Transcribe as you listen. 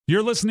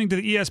You're listening to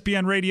the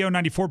ESPN Radio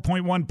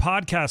 94.1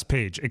 podcast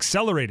page,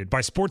 accelerated by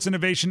Sports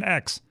Innovation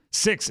X.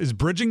 6 is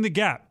bridging the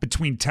gap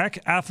between tech,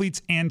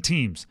 athletes, and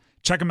teams.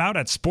 Check them out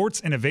at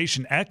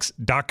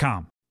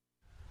sportsinnovationx.com.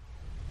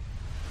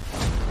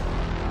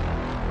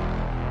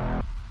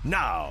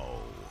 Now,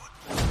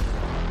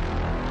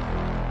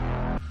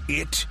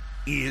 it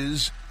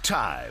is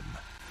time.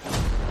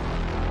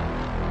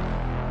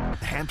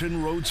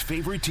 Hampton Roads'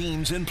 favorite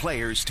teams and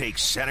players take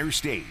center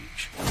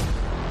stage.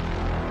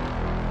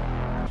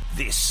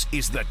 This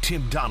is the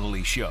Tim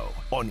Donnelly Show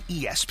on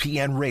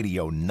ESPN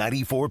Radio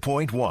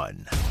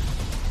 94.1.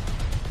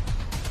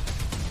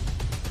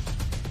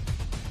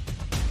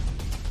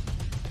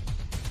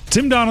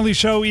 Tim Donnelly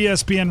Show,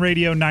 ESPN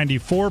Radio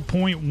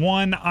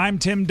 94.1. I'm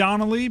Tim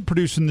Donnelly,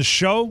 producing the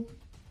show.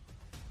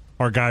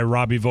 Our guy,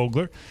 Robbie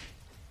Vogler.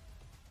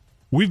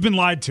 We've been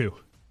lied to.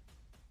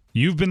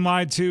 You've been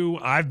lied to.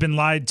 I've been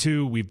lied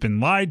to. We've been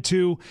lied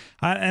to.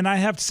 And I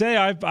have to say,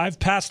 I've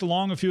passed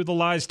along a few of the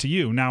lies to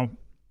you. Now,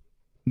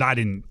 I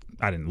didn't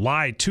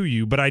lie to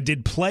you, but I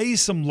did play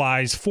some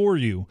lies for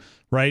you,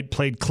 right?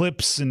 Played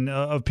clips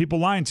of people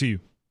lying to you.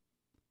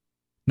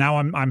 Now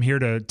I'm here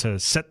to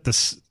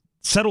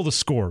settle the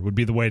score would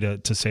be the way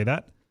to say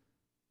that.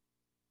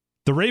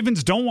 The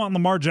Ravens don't want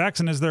Lamar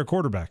Jackson as their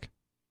quarterback.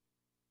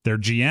 Their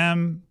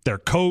GM, their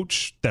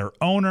coach, their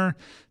owner,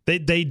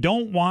 they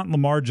don't want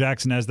Lamar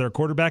Jackson as their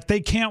quarterback.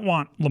 They can't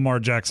want Lamar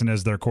Jackson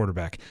as their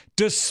quarterback.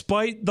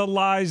 Despite the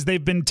lies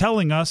they've been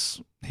telling us,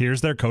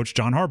 here's their coach,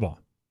 John Harbaugh.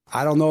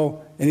 I don't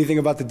know anything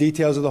about the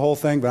details of the whole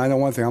thing, but I know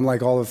one thing. I'm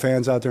like all the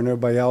fans out there and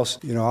everybody else.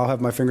 You know, I'll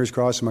have my fingers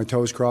crossed and my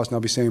toes crossed, and I'll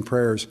be saying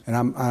prayers.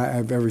 And I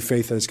have every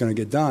faith that it's going to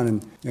get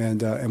done.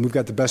 And we've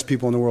got the best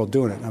people in the world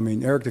doing it. I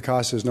mean, Eric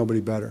DeCosta is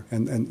nobody better.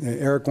 And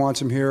Eric wants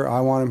him here.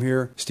 I want him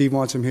here. Steve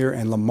wants him here.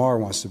 And Lamar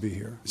wants to be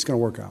here. It's going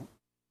to work out.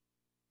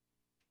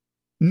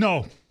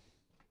 No.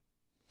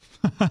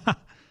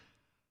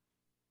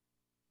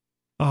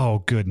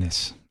 Oh,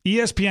 goodness.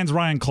 ESPN's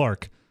Ryan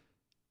Clark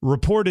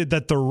reported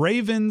that the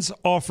Ravens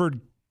offered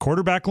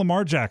quarterback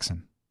Lamar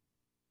Jackson.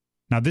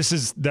 Now, this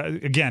is,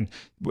 again,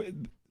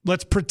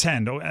 let's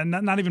pretend, and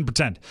not even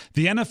pretend.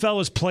 The NFL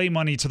is play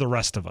money to the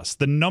rest of us.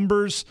 The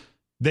numbers,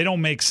 they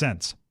don't make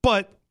sense.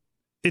 But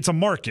it's a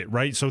market,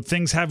 right? So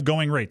things have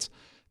going rates.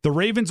 The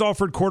Ravens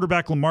offered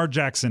quarterback Lamar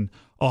Jackson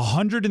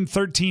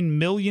 $113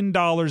 million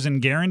in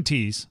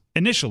guarantees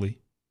initially,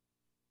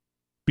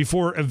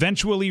 before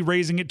eventually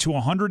raising it to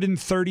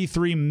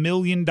 $133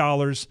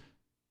 million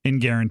in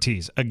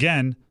guarantees.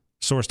 Again,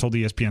 source told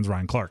ESPN's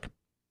Ryan Clark.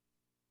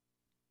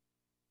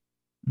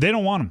 They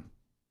don't want him.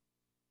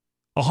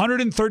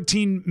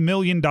 $113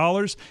 million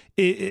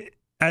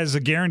as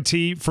a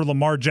guarantee for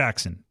Lamar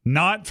Jackson.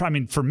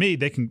 For me,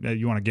 they can.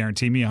 You want to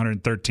guarantee me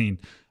 113?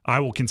 I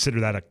will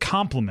consider that a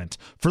compliment.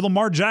 For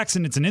Lamar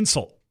Jackson, it's an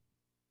insult.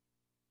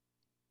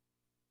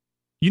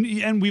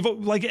 And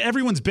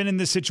everyone's been in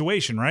this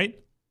situation, right?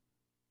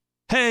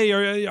 Hey,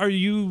 are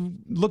you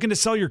looking to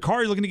sell your car?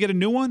 Are you looking to get a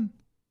new one?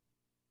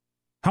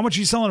 How much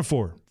are you selling it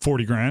for?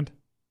 $40,000.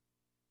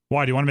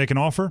 Why? Do you want to make an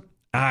offer?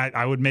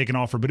 I would make an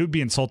offer, but it would be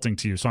insulting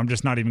to you. So I'm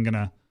just not even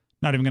gonna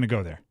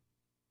go there.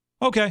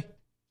 Okay.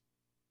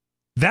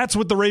 That's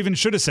what the Ravens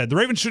should have said. The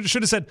Ravens should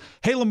have said,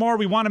 "Hey, Lamar,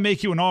 we want to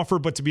make you an offer,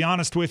 but to be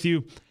honest with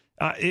you,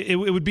 it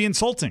would be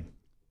insulting.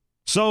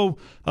 So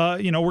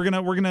we're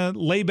gonna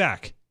lay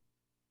back."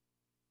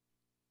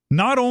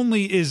 Not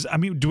only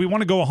do we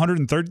want to go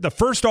 130? The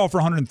first offer,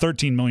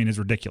 $113 million, is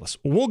ridiculous.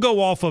 We'll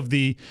go off of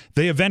they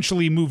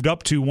eventually moved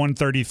up to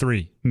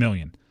 $133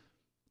 million.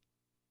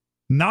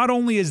 Not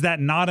only is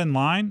that not in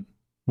line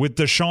with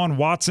Deshaun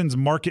Watson's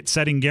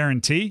market-setting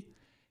guarantee,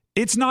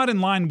 it's not in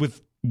line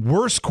with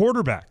worse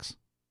quarterbacks.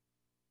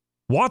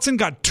 Watson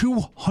got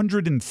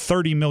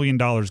 $230 million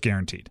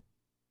guaranteed.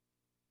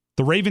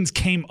 The Ravens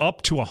came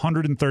up to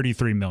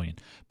 $133 million.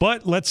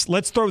 But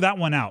let's throw that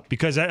one out,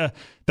 because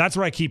that's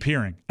what I keep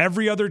hearing.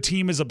 Every other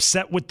team is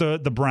upset with the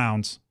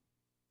Browns.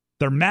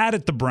 They're mad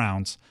at the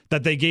Browns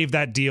that they gave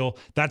that deal.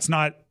 That's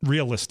not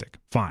realistic.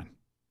 Fine.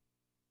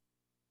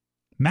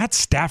 Matt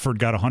Stafford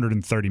got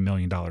 $130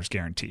 million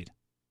guaranteed.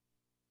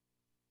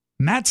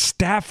 Matt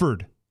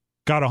Stafford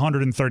got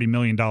 $130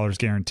 million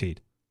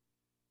guaranteed.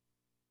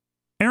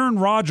 Aaron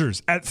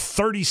Rodgers at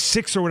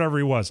 36 or whatever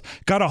he was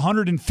got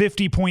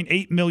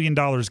 $150.8 million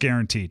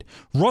guaranteed.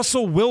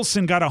 Russell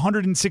Wilson got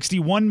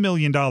 $161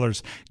 million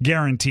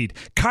guaranteed.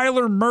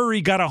 Kyler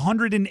Murray got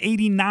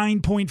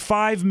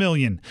 $189.5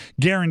 million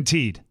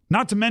guaranteed.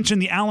 Not to mention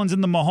the Allens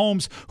and the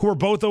Mahomes, who are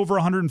both over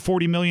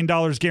 $140 million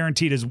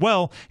guaranteed as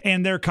well,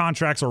 and their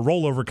contracts are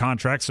rollover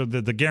contracts, so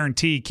the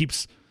guarantee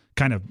keeps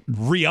kind of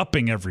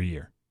re-upping every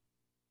year.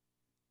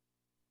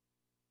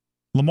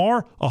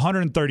 Lamar,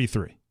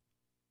 133.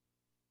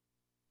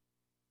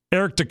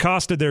 Eric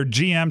DeCosta, their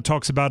GM,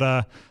 talks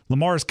about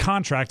Lamar's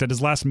contract at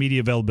his last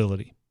media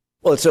availability.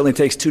 Well, it certainly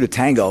takes two to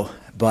tango,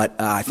 but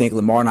I think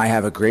Lamar and I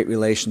have a great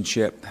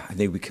relationship. I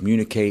think we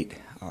communicate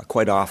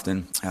quite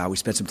often. We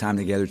spent some time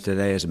together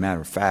today, as a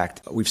matter of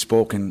fact. We've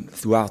spoken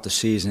throughout the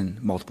season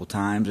multiple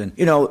times. And,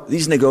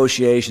 these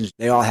negotiations,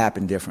 they all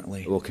happen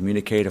differently. We'll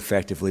communicate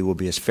effectively. We'll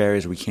be as fair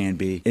as we can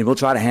be. And we'll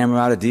try to hammer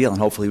out a deal, and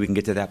hopefully we can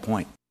get to that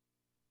point.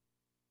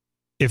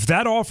 If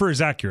that offer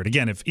is accurate,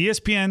 again, if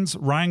ESPN's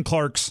Ryan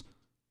Clark's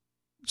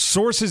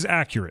source is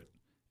accurate,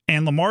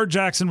 and Lamar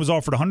Jackson was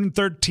offered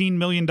 $113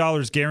 million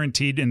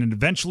guaranteed and it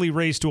eventually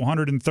raised to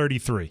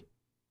 $133.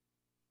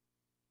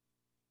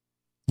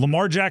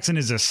 Lamar Jackson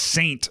is a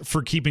saint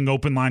for keeping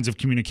open lines of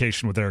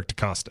communication with Eric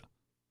DeCosta.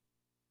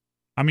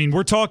 I mean,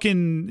 we're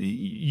talking,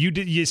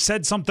 you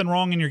said something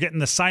wrong and you're getting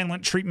the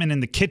silent treatment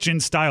and the kitchen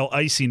style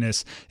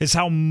iciness is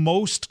how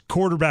most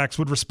quarterbacks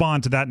would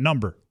respond to that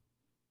number.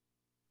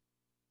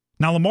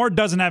 Now, Lamar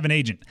doesn't have an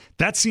agent.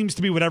 That seems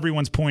to be what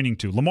everyone's pointing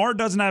to. Lamar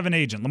doesn't have an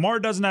agent. Lamar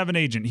doesn't have an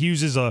agent. He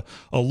uses a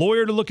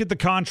lawyer to look at the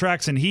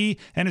contracts, and he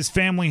and his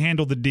family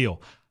handle the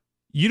deal.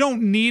 You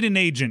don't need an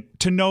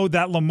agent to know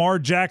that Lamar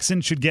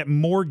Jackson should get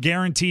more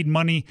guaranteed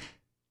money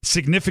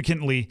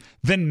significantly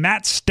than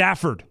Matt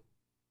Stafford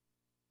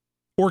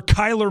or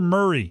Kyler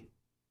Murray,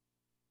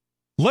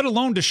 let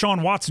alone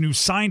Deshaun Watson, who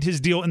signed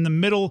his deal in the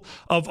middle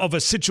of a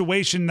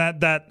situation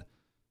that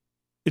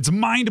it's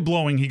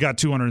mind-blowing he got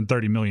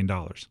 $230 million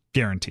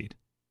guaranteed.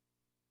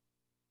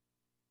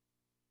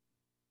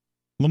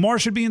 Lamar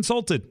should be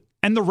insulted.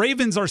 And the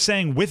Ravens are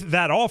saying with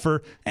that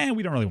offer,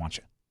 we don't really want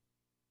you.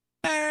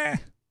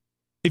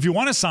 If you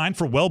want to sign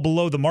for well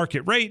below the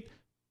market rate,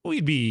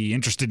 we'd be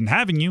interested in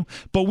having you,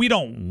 but we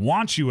don't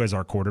want you as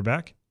our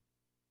quarterback.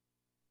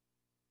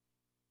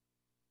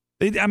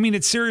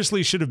 It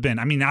seriously should have been.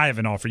 I have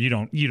an offer. You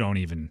don't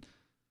even.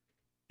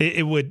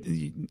 It would.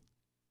 You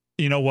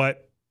know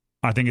what?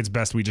 I think it's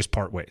best we just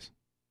part ways.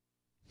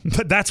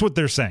 But that's what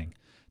they're saying.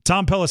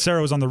 Tom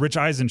Pelissero was on the Rich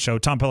Eisen show,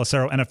 Tom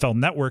Pelissero, NFL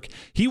Network.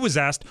 He was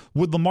asked,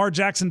 would Lamar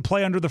Jackson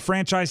play under the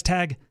franchise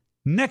tag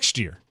next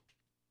year?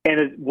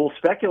 And we'll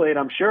speculate,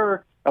 I'm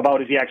sure,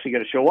 about is he actually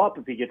going to show up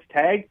if he gets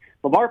tagged.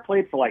 Lamar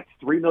played for like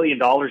 $3 million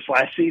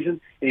last season,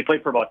 and he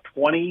played for about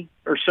 20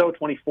 or so,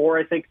 24,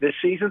 I think, this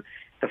season.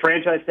 The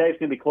franchise tag is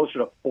going to be closer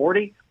to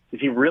 40. Is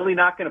he really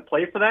not going to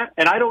play for that?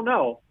 And I don't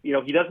know. He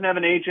doesn't have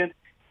an agent.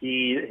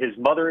 His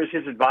mother is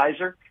his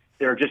advisor.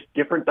 There are just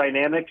different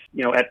dynamics,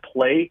 at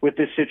play with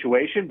this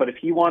situation. But if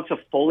he wants a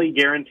fully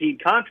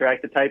guaranteed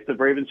contract, the type the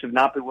Ravens have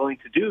not been willing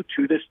to do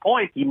to this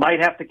point, he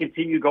might have to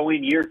continue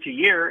going year to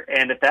year.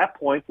 And at that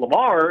point,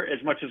 Lamar,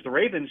 as much as the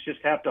Ravens, just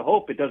have to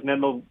hope it doesn't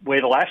end the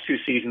way the last two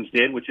seasons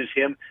did, which is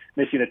him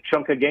missing a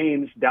chunk of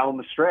games down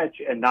the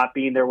stretch and not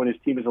being there when his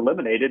team is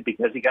eliminated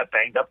because he got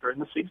banged up during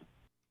the season.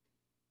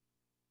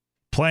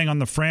 Playing on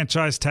the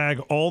franchise tag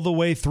all the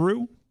way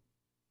through?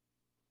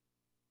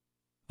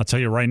 I'll tell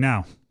you right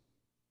now,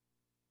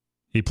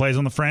 he plays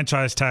on the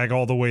franchise tag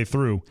all the way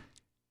through.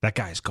 That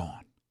guy's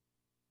gone.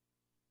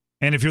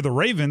 And if you're the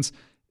Ravens,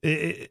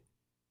 if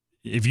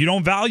you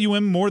don't value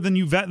him more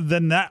than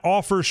than that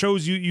offer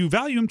shows you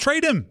value him,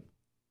 trade him.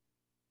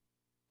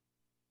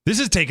 This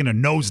is taking a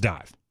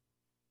nosedive.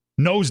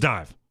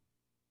 Nosedive.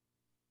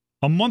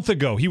 A month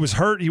ago, he was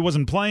hurt. He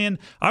wasn't playing.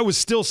 I was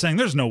still saying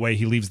there's no way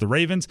he leaves the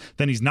Ravens.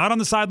 Then he's not on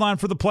the sideline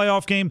for the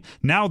playoff game.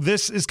 Now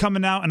this is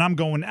coming out, and I'm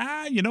going,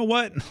 you know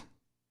what?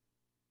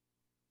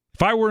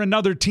 If I were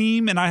another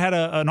team and I had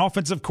an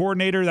offensive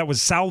coordinator that was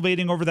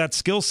salivating over that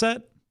skill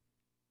set,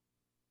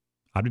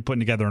 I'd be putting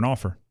together an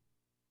offer.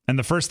 And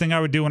the first thing I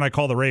would do when I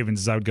call the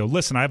Ravens is I would go,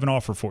 listen, I have an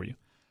offer for you.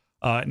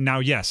 Now,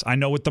 yes, I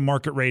know what the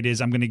market rate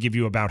is. I'm going to give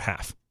you about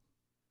half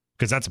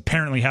because that's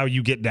apparently how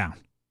you get down.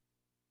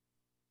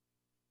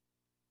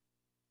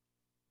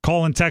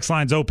 Call and text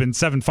lines open,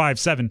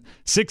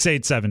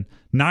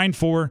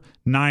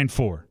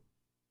 757-687-9494.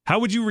 How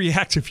would you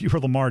react if you were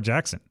Lamar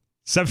Jackson?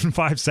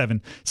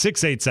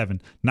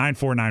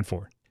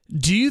 757-687-9494.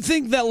 Do you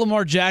think that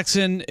Lamar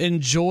Jackson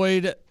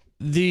enjoyed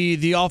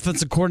the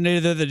offensive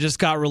coordinator there that just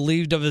got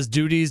relieved of his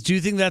duties? Do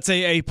you think that's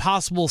a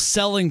possible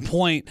selling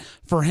point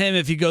for him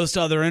if he goes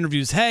to other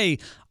interviews? Hey,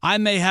 I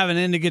may have an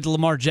in to get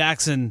Lamar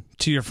Jackson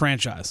to your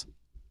franchise.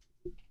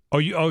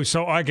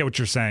 So I get what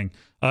you're saying.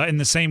 In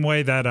the same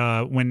way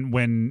that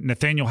when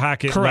Nathaniel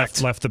Hackett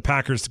left the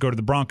Packers to go to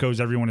the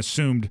Broncos, everyone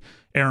assumed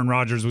Aaron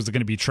Rodgers was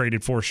going to be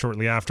traded for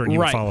shortly after, and he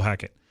would follow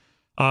Hackett.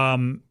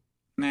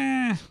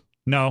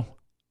 No.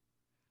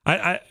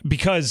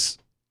 Because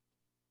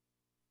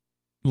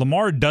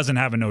Lamar doesn't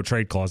have a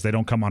no-trade clause. They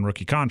don't come on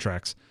rookie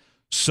contracts.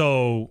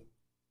 So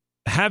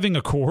having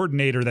a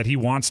coordinator that he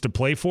wants to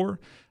play for,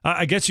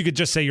 I guess you could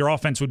just say your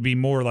offense would be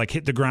more like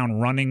hit the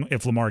ground running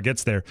if Lamar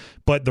gets there.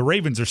 But the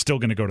Ravens are still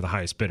going to go to the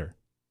highest bidder.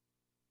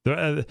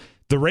 The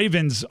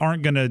Ravens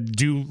aren't going to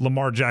do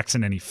Lamar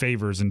Jackson any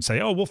favors and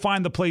say, we'll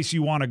find the place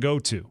you want to go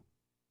to.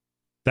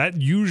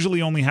 That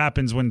usually only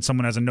happens when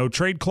someone has a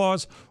no-trade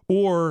clause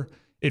or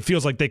it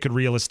feels like they could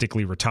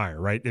realistically retire,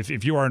 right?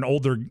 If you are an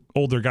older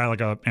guy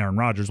like Aaron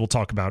Rodgers, we'll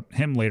talk about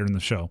him later in the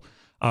show.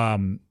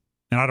 And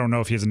I don't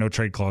know if he has a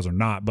no-trade clause or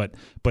not, but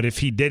if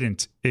he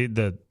didn't,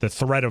 the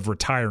threat of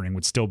retiring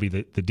would still be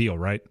the deal,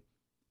 right?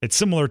 It's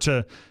similar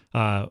to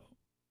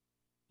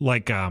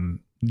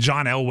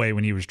John Elway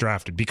when he was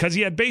drafted. Because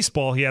he had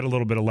baseball, he had a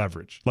little bit of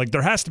leverage. Like,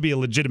 there has to be a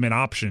legitimate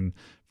option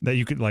that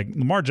you could, like,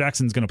 Lamar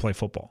Jackson's going to play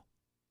football.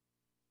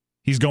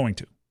 He's going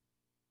to.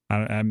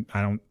 I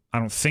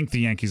don't think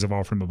the Yankees have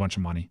offered him a bunch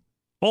of money.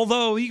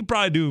 Although he could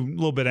probably do a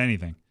little bit of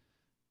anything.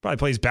 Probably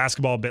plays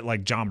basketball a bit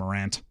like John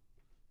Morant.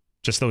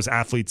 Just those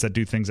athletes that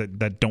do things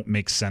that don't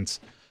make sense,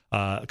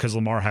 because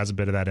Lamar has a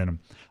bit of that in him.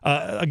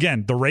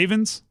 Again, the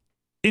Ravens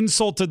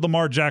insulted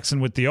Lamar Jackson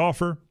with the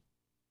offer.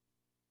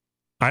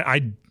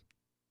 I'm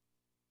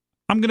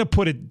going to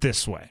put it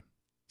this way.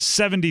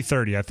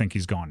 70-30, I think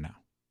he's gone now.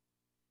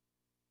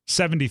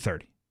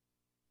 70-30.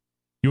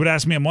 You would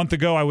ask me a month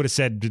ago, I would have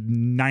said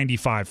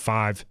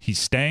 95-5, he's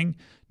staying.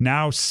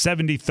 Now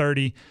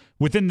 70-30.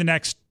 Within the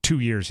next 2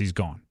 years, he's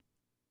gone.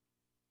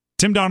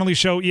 Tim Donnelly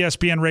Show,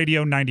 ESPN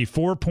Radio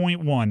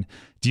 94.1.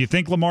 Do you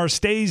think Lamar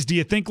stays? Do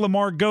you think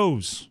Lamar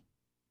goes?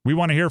 We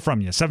want to hear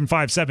from you.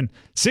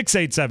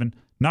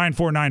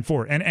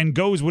 757-687-9494. And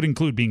goes would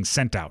include being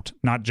sent out,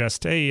 not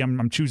just, hey,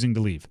 I'm choosing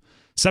to leave.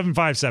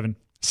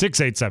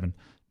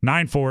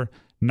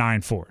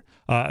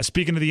 757-687-9494.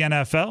 Speaking of the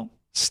NFL,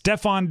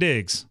 Stephon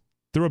Diggs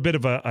threw a bit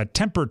of a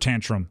temper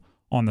tantrum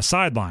on the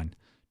sideline.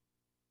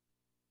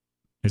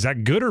 Is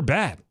that good or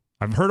bad?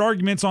 I've heard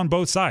arguments on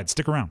both sides.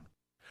 Stick around.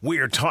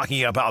 We're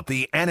talking about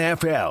the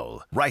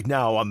NFL right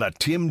now on the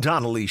Tim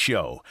Donnelly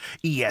Show,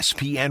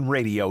 ESPN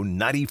Radio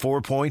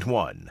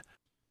 94.1.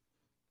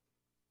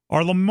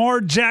 Are Lamar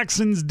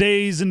Jackson's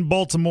days in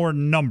Baltimore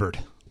numbered?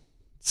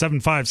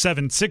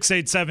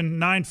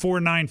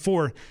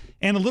 757-687-9494.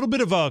 And a little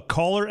bit of a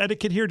caller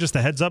etiquette here, just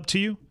a heads up to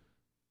you.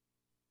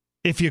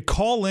 If you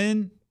call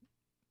in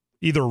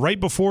either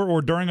right before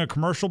or during a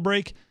commercial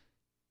break,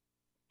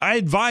 I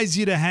advise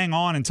you to hang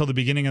on until the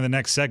beginning of the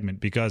next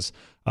segment, because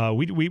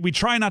we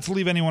try not to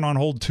leave anyone on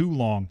hold too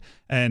long.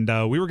 And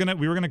we were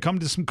gonna come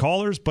to some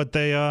callers, but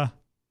they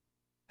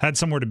had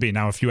somewhere to be.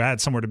 Now, if you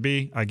had somewhere to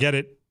be, I get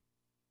it.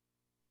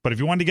 But if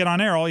you wanted to get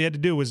on air, all you had to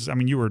do was,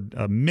 you were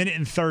a minute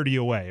and 30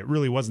 away. It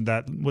really wasn't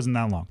that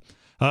long.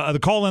 The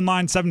call-in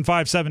line,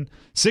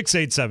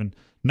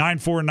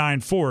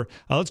 757-687-9494.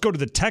 Let's go to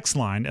the text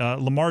line.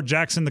 Lamar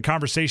Jackson, the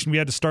conversation we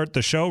had to start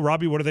the show.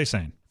 Robbie, what are they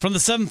saying? From the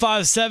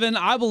 757,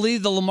 I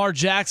believe the Lamar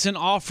Jackson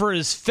offer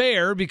is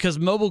fair because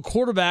mobile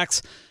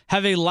quarterbacks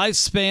have a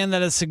lifespan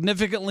that is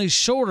significantly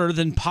shorter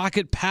than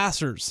pocket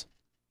passers.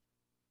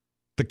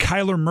 The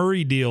Kyler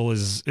Murray deal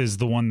is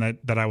the one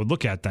that I would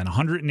look at then.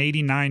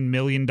 $189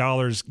 million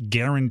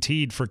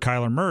guaranteed for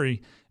Kyler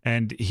Murray.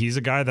 And he's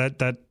a guy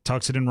that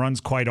tucks it and runs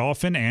quite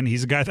often, and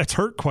he's a guy that's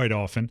hurt quite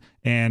often.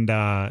 And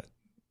that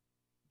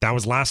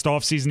was last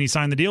offseason he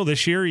signed the deal.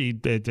 This year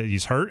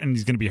he's hurt, and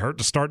he's going to be hurt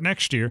to start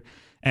next year.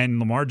 And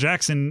Lamar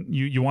Jackson,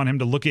 you want him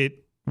to look at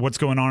what's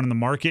going on in the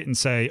market and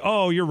say,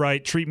 oh, you're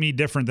right, treat me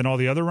different than all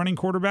the other running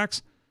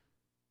quarterbacks.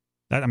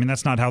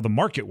 That's not how the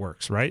market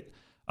works, right?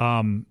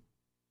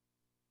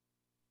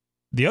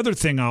 The other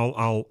thing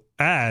I'll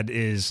add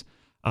is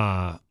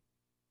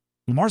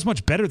Lamar's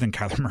much better than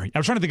Kyler Murray. I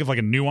was trying to think of like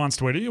a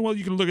nuanced way to, well,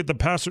 you can look at the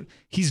passer.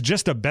 He's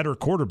just a better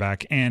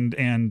quarterback,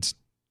 and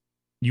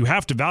you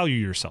have to value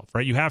yourself,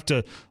 right? You have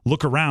to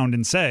look around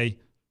and say,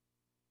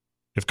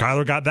 if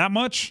Kyler got that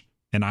much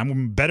and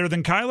I'm better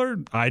than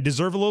Kyler, I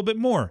deserve a little bit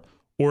more,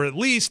 or at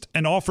least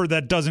an offer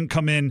that doesn't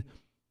come in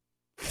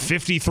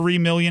 $53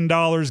 million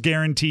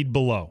guaranteed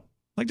below.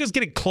 Like, just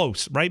get it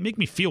close, right? Make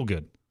me feel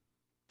good.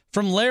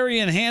 From Larry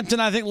in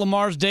Hampton, I think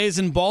Lamar's days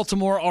in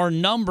Baltimore are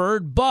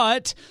numbered,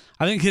 but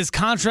I think his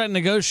contract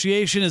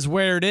negotiation is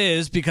where it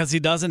is because he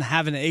doesn't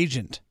have an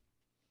agent.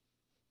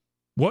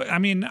 What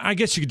I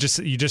guess you're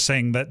just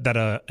saying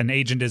that an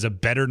agent is a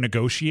better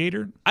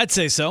negotiator. I'd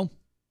say so.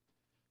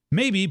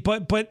 Maybe,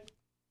 but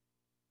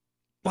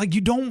like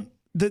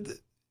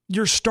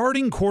your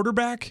starting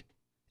quarterback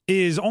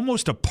is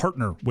almost a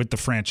partner with the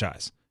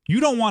franchise. You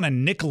don't want to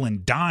nickel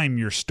and dime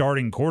your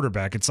starting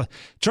quarterback. It's like,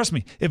 trust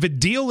me, if a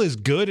deal is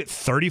good at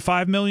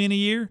 $35 million a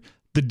year,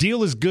 the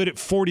deal is good at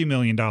 $40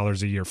 million a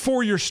year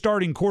for your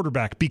starting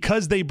quarterback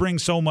because they bring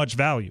so much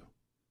value.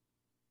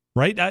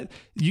 Right?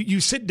 You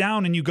sit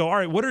down and you go, all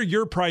right, what are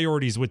your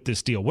priorities with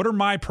this deal? What are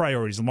my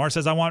priorities? Lamar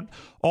says, I want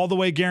all the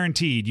way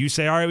guaranteed. You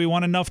say, all right, we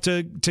want enough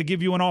to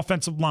give you an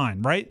offensive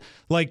line, right?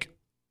 Like,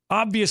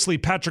 obviously,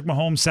 Patrick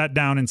Mahomes sat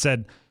down and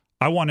said,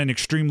 I want an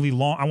extremely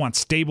long, I want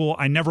stable.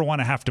 I never want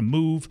to have to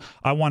move.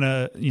 I want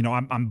to,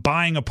 I'm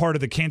buying a part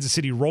of the Kansas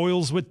City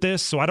Royals with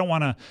this. So I don't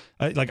want to,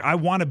 I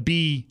want to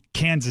be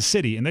Kansas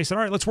City. And they said,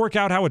 all right, let's work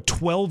out how a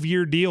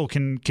 12-year deal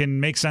can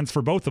make sense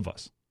for both of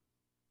us.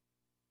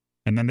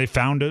 And then they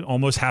found an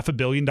almost $500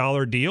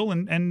 million deal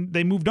and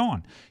they moved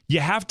on.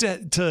 You have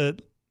to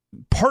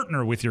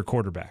partner with your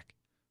quarterback.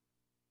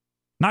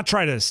 Not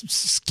try to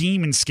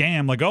scheme and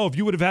scam like, oh, if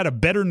you would have had a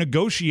better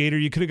negotiator,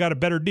 you could have got a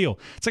better deal.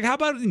 It's like, how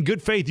about in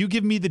good faith, you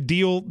give me the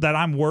deal that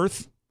I'm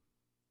worth,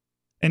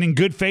 and in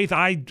good faith,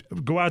 I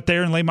go out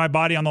there and lay my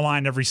body on the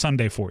line every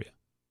Sunday for you.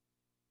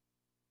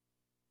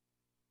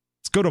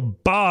 Let's go to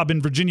Bob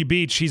in Virginia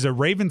Beach. He's a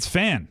Ravens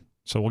fan.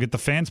 So we'll get the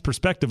fans'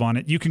 perspective on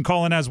it. You can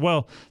call in as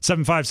well.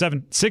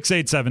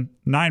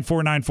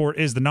 757-687-9494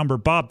 is the number.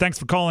 Bob, thanks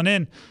for calling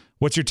in.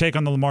 What's your take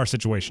on the Lamar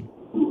situation?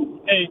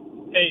 Hey,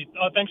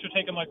 thanks for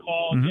taking my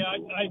call. Mm-hmm.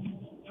 Yeah, I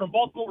from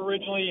Baltimore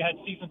originally, had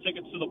season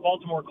tickets to the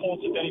Baltimore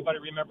Colts, if anybody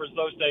remembers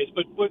those days.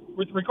 But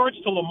with regards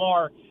to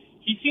Lamar,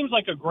 he seems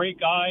like a great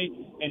guy,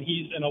 and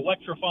he's an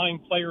electrifying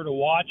player to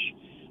watch.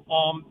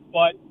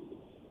 But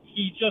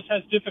he just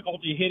has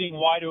difficulty hitting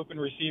wide open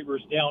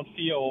receivers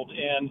downfield.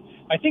 And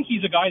I think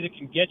he's a guy that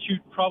can get you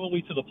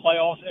probably to the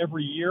playoffs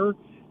every year,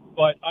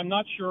 but I'm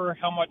not sure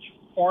how much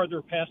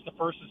farther past the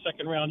first and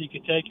second round he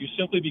could take you,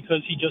 simply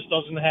because he just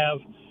doesn't have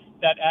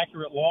that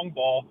accurate long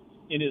ball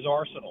in his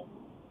arsenal.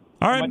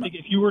 All right. I think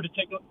if you were to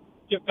take go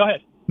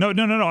ahead. No.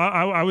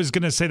 I was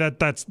going to say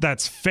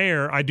that's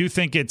fair. I do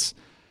think it's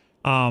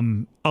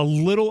a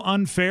little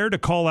unfair to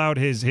call out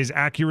his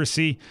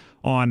accuracy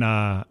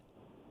on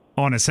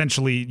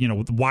essentially,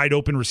 wide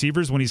open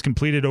receivers when he's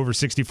completed over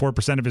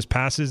 64% of his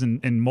passes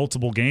in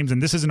multiple games.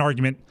 And this is an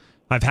argument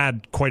I've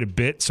had quite a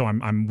bit, so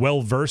I'm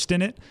well versed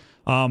in it.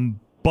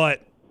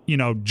 But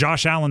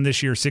Josh Allen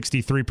this year,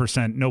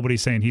 63%.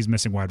 Nobody's saying he's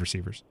missing wide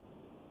receivers.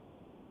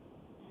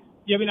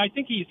 Yeah, I mean, I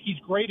think he's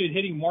great at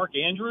hitting Mark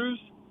Andrews.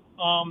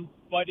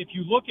 But if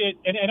you look at,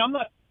 and I'm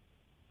not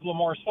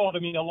Lamar's fault. I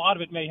mean, a lot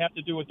of it may have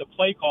to do with the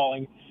play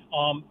calling.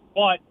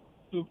 But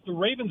the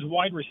Ravens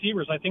wide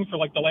receivers, I think for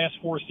like the last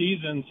 4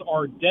 seasons,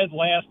 are dead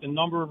last in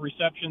number of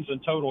receptions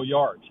and total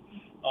yards.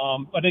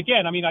 But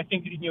again, I mean, I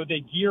think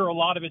they gear a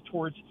lot of it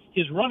towards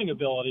his running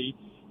ability.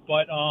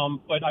 But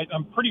I'm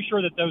pretty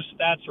sure that those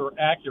stats are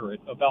accurate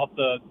about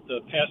the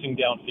passing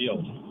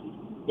downfield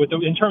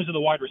in terms of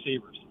the wide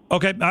receivers.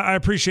 Okay, I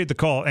appreciate the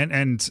call, and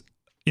I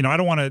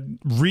don't want to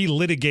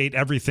relitigate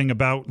everything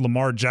about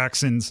Lamar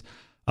Jackson's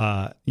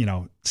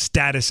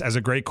status as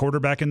a great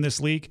quarterback in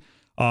this league.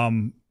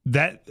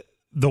 That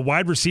the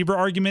wide receiver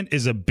argument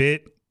is a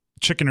bit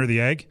chicken or the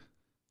egg.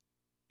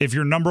 If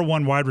your number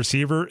one wide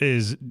receiver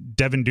is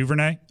Devin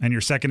Duvernay and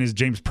your second is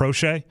James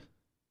Prochet,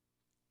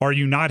 are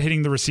you not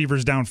hitting the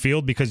receivers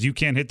downfield because you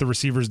can't hit the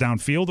receivers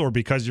downfield, or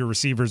because your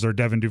receivers are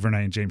Devin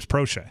Duvernay and James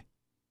Prochet?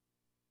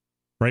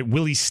 Right,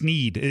 Willie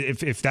Snead.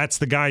 If that's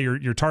the guy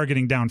you're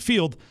targeting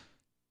downfield,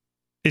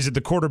 is it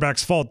the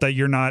quarterback's fault that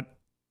you're not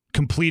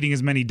completing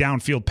as many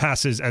downfield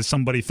passes as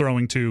somebody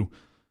throwing to,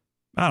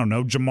 I don't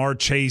know, Jamar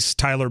Chase,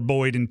 Tyler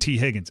Boyd, and T.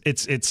 Higgins?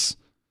 It's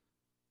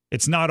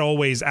not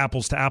always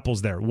apples to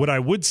apples there. What I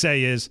would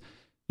say is,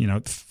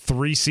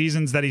 3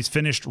 seasons that he's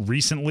finished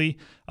recently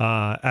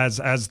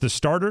as the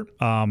starter,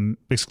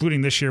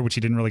 excluding this year, which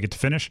he didn't really get to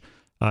finish,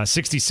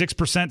 66%,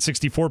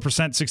 64%,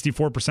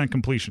 64%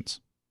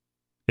 completions.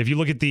 If you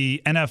look at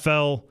the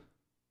NFL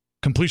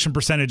completion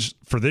percentage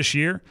for this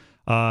year,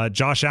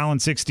 Josh Allen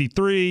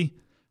 63,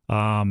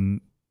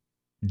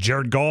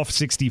 Jared Goff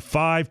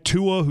 65,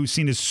 Tua, who's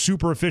seen as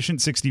super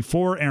efficient,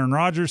 64, Aaron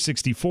Rodgers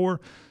 64.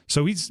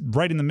 So he's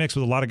right in the mix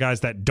with a lot of guys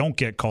that don't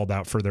get called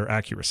out for their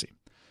accuracy.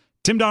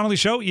 Tim Donnelly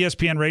Show,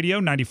 ESPN Radio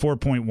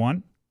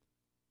 94.1.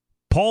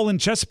 Paul in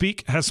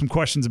Chesapeake has some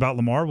questions about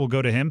Lamar. We'll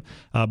go to him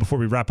before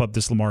we wrap up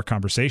this Lamar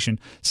conversation.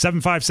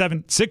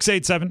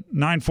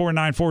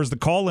 757-687-9494 is the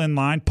call-in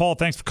line. Paul,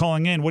 thanks for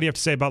calling in. What do you have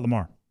to say about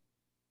Lamar?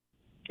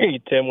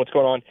 Hey, Tim, what's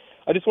going on?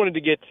 I just wanted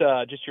to get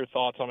just your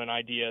thoughts on an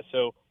idea.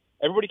 So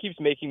everybody keeps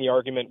making the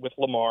argument with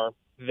Lamar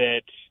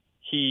that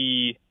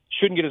he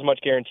shouldn't get as much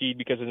guaranteed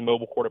because of the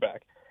mobile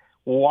quarterback.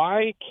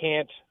 Why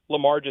can't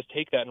Lamar just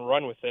take that and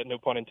run with it, no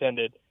pun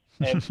intended,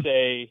 and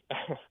say,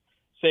 I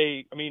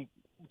mean,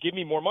 give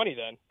me more money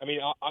then. I mean,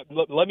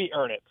 let me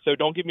earn it. So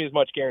don't give me as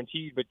much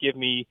guaranteed, but give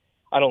me,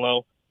 I don't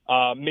know,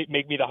 make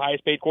me the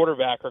highest paid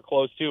quarterback or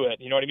close to it.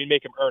 You know what I mean?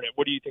 Make him earn it.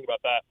 What do you think about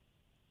that?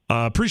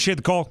 Appreciate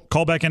the call.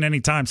 Call back in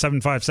anytime,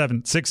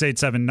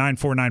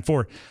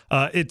 757-687-9494.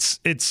 It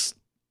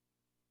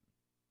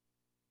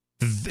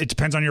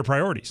depends on your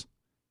priorities.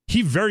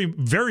 He very,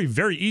 very,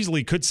 very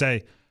easily could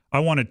say, I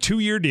want a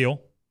 2-year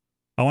deal.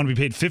 I want to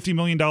be paid $50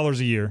 million a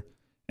year,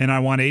 and I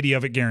want 80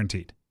 of it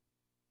guaranteed.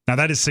 Now,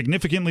 that is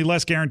significantly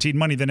less guaranteed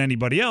money than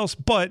anybody else,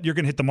 but you're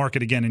going to hit the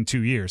market again in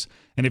 2 years.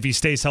 And if he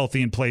stays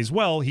healthy and plays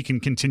well, he can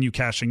continue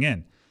cashing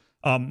in.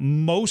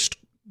 Most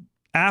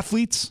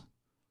athletes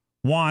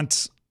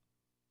want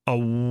a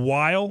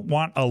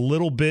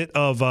little bit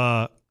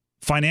of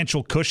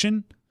financial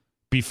cushion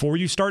before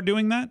you start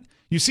doing that.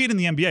 You see it in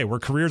the NBA where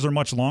careers are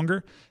much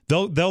longer.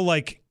 They'll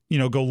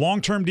go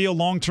long-term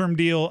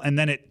deal, and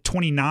then at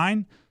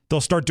 29,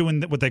 they'll start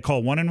doing what they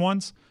call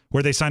one-and-ones,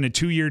 where they sign a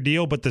 2-year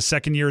deal, but the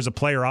second year is a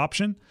player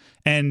option,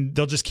 and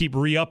they'll just keep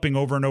re-upping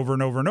over and over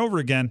and over and over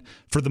again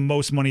for the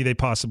most money they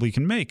possibly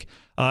can make.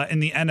 In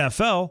the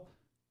NFL,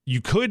 you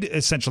could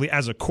essentially,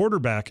 as a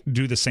quarterback,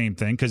 do the same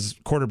thing, because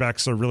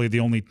quarterbacks are really the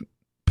only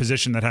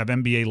position that have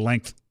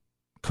NBA-length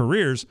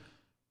careers,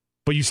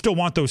 but you still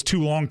want those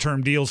 2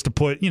 long-term deals to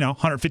put,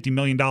 $150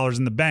 million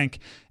in the bank,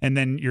 and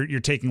then you're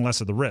taking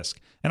less of the risk.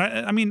 And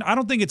I mean, I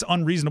don't think it's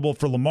unreasonable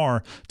for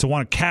Lamar to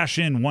want to cash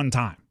in one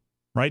time,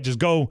 right? Just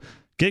go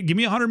give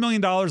me $100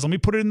 million. Let me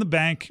put it in the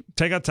bank,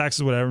 take out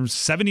taxes, whatever.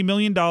 $70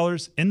 million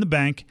in the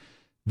bank.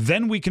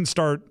 Then we can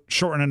start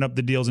shortening up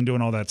the deals and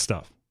doing all that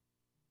stuff.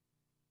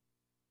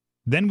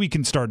 Then we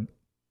can start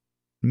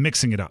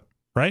mixing it up,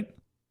 right?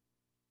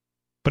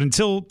 But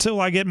until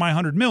I get my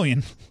 $100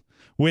 million,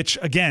 which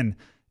again,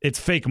 it's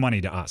fake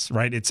money to us,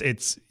 right?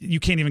 It's you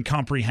can't even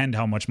comprehend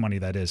how much money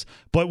that is.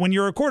 But when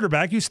you're a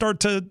quarterback,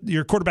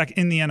 you're a quarterback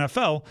in the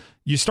NFL,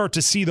 you start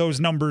to see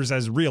those numbers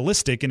as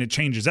realistic, and it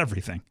changes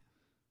everything.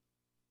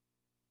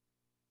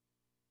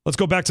 Let's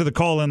go back to the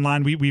call-in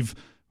line. We've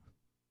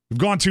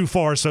gone too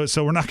far, so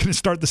we're not going to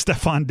start the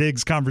Stefon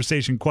Diggs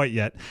conversation quite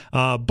yet.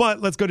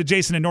 But let's go to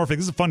Jason in Norfolk.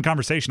 This is a fun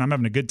conversation. I'm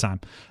having a good time.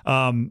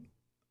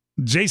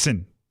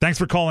 Jason, thanks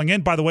for calling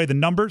in. By the way, the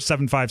number,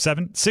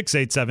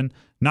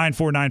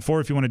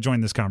 757-687-9494 if you want to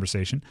join this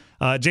conversation.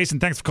 Jason,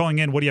 thanks for calling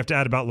in. What do you have to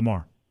add about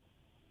Lamar?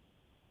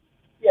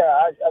 Yeah,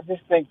 I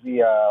just think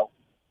the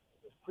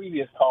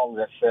previous caller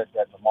that said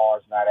that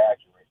Lamar's not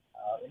accurate,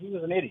 he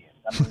was an idiot.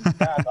 I mean, the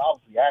guy's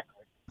obviously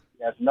accurate.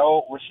 He has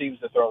no receivers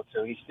to throw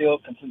to. He's still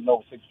completing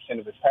over 60%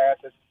 of his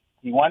passes.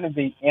 He won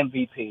the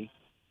MVP.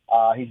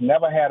 He's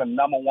never had a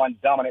number one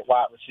dominant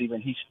wide receiver,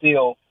 and he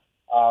still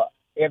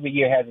every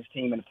year has his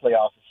team in the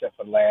playoffs except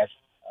for the last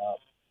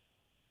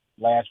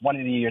one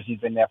of the years he's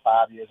been there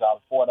 5 years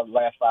out. 4 of the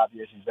last 5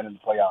 years he's been in the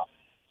playoffs.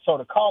 So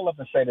to call up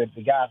and say that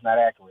the guy's not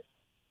accurate,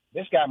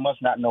 this guy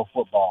must not know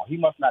football. He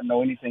must not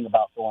know anything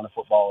about throwing the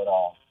football at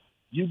all.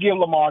 You give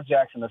Lamar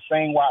Jackson the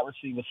same wide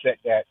receiver set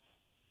that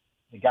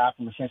the guy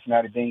from the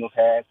Cincinnati Bengals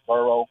had,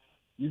 Burrow.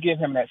 You give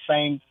him that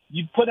same –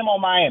 you put him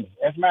on Miami.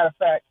 As a matter of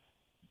fact,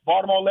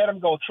 Baltimore, let him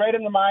go. Trade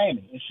him to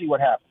Miami and see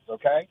what happens,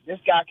 okay? This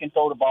guy can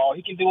throw the ball.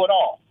 He can do it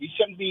all. He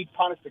shouldn't be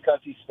punished because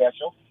he's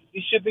special.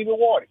 He should be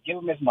rewarded. Give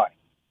him his money.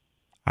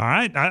 All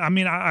right. I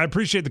mean, I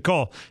appreciate the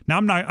call. Now,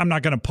 I'm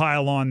not going to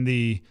pile on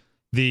the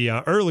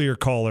earlier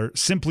caller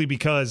simply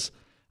because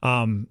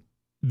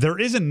there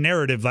is a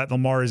narrative that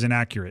Lamar is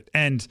inaccurate.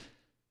 And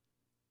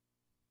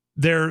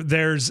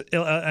there's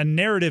a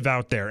narrative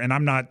out there, and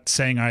I'm not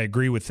saying I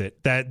agree with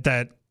it,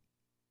 that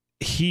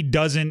he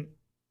doesn't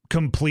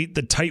complete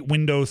the tight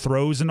window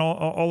throws and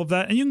all of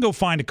that. And you can go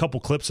find a couple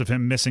clips of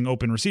him missing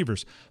open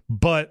receivers.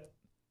 But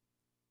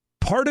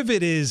part of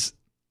it is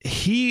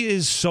he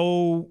is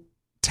so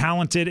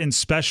talented and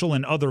special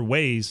in other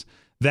ways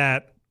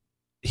that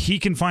he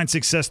can find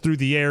success through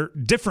the air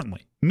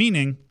differently.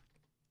 Meaning,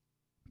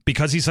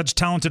 because he's such a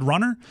talented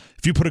runner,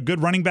 if you put a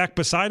good running back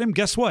beside him,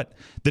 guess what?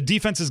 The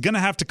defense is going to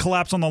have to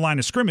collapse on the line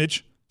of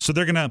scrimmage, so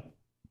they're going to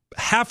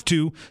have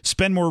to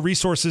spend more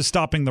resources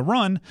stopping the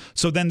run.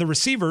 So then the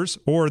receivers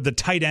or the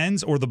tight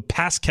ends or the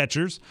pass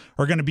catchers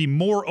are going to be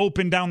more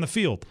open down the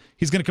field.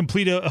 He's going to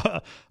complete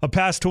a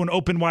pass to an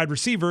open wide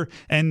receiver,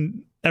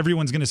 and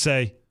everyone's going to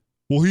say,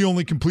 well, he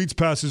only completes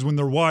passes when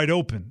they're wide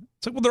open.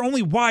 It's like, well, they're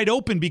only wide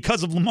open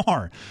because of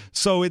Lamar.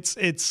 So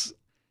it's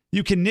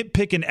you can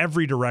nitpick in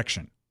every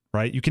direction,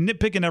 right? You can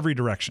nitpick in every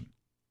direction.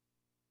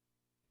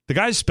 The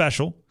guy's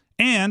special.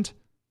 And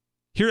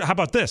here, how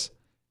about this?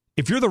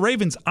 If you're the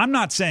Ravens, I'm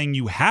not saying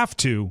you have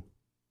to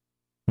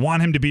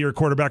want him to be your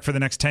quarterback for the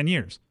next 10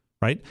 years,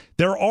 right?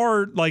 There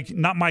are,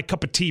 not my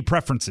cup of tea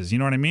preferences. You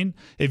know what I mean?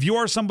 If you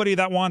are somebody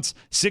that wants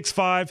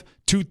 6'5",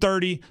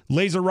 230,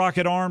 laser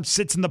rocket arm,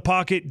 sits in the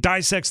pocket,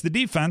 dissects the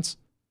defense,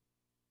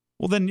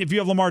 well, then if you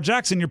have Lamar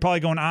Jackson, you're probably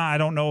going, I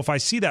don't know if I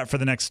see that for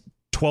the next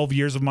 12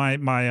 years of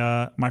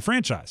my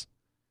franchise.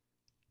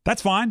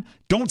 That's fine.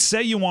 Don't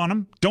say you want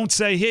him. Don't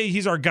say, hey,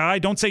 he's our guy.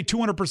 Don't say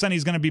 200%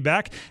 he's going to be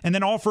back. And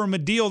then offer him a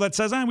deal that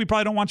says, we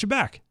probably don't want you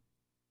back.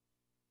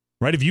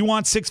 Right? If you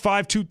want 6'5",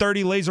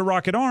 230 laser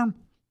rocket arm,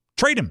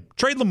 trade him.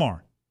 Trade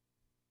Lamar.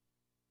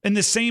 In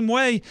the same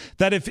way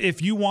that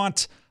if you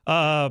want,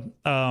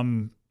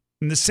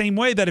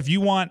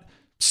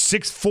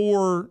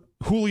 6'4"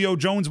 Julio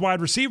Jones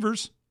wide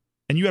receivers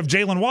and you have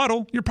Jalen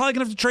Waddle, you're probably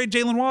going to have to trade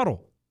Jalen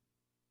Waddle.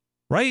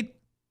 Right?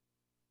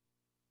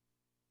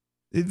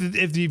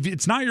 If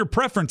it's not your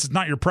preference, it's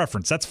not your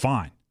preference. That's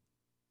fine.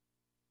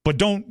 But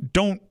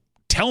don't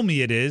tell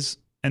me it is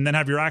and then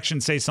have your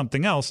actions say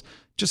something else.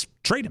 Just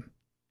trade him.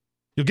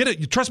 You'll get it.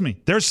 You trust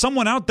me. There's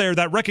someone out there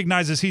that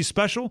recognizes he's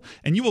special,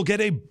 and you will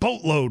get a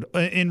boatload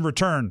in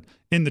return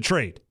in the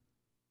trade.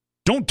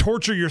 Don't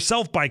torture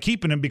yourself by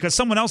keeping him because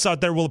someone else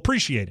out there will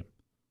appreciate him.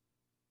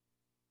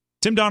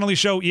 Tim Donnelly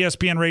Show,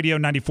 ESPN Radio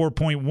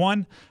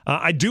 94.1.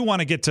 I do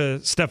want to get to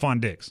Stefon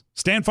Diggs.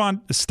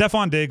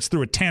 Stefon Diggs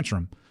threw a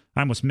tantrum. I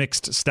almost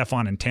mixed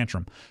Stefon and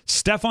tantrum.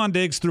 Stefon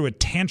Diggs threw a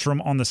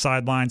tantrum on the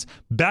sidelines,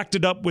 backed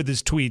it up with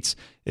his tweets.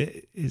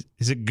 Is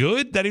it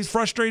good that he's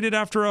frustrated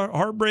after a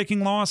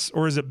heartbreaking loss,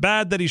 or is it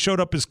bad that he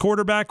showed up as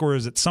quarterback, or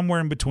is it somewhere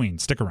in between?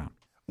 Stick around.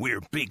 We're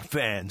big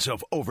fans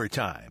of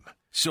overtime,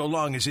 so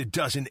long as it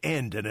doesn't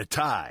end in a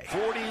tie.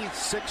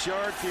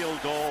 46-yard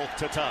field goal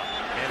to tie.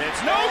 And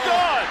it's no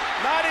good.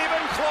 Not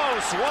even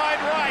close. Wide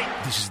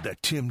right. This is the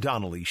Tim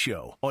Donnelly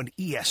Show on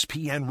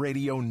ESPN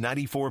Radio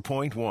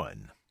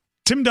 94.1.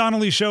 Tim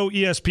Donnelly Show,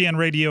 ESPN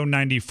Radio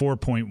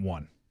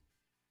 94.1.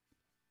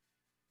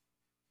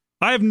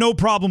 I have no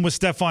problem with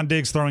Stefon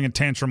Diggs throwing a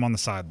tantrum on the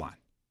sideline.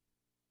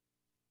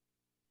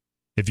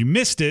 If you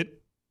missed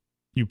it,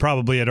 you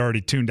probably had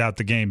already tuned out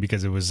the game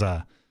because it was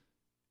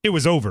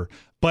over.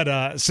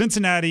 But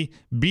Cincinnati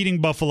beating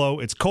Buffalo.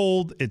 It's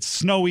cold. It's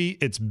snowy.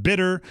 It's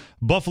bitter.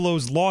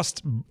 Buffalo's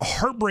lost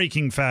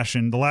heartbreaking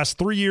fashion the last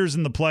 3 years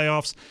in the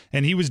playoffs,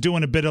 and he was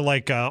doing a bit of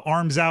like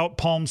arms out,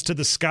 palms to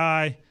the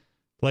sky,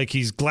 like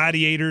he's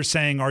Gladiator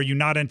saying, "Are you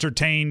not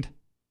entertained?"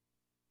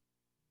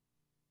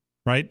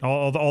 Right?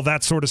 All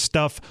that sort of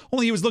stuff.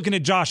 Only he was looking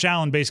at Josh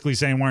Allen basically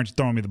saying, "Why aren't you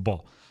throwing me the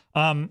ball?"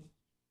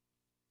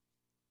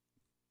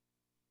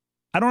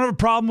 I don't have a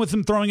problem with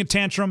him throwing a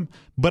tantrum,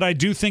 but I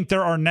do think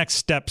there are next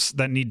steps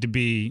that need to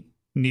be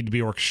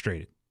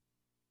orchestrated.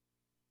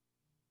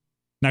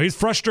 Now, he's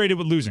frustrated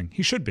with losing.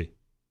 He should be,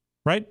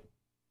 right?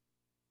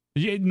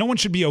 No one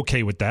should be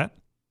okay with that.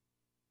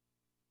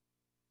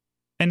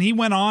 And he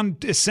went on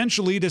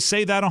essentially to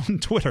say that on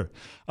Twitter.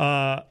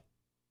 Again,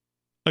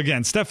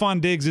 Stefon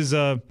Diggs is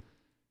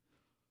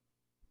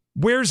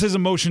wears his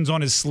emotions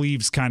on his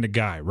sleeves kind of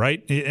guy,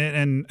 right?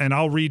 And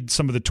I'll read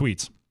some of the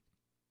tweets.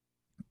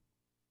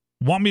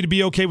 Want me to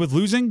be okay with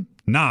losing?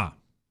 Nah.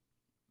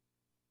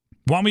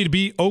 Want me to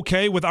be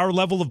okay with our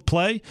level of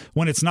play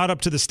when it's not up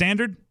to the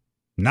standard?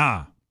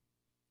 Nah.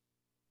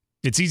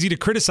 It's easy to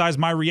criticize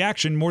my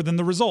reaction more than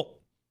the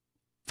result.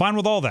 Fine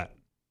with all that.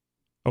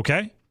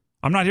 Okay?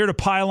 I'm not here to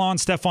pile on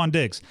Stefon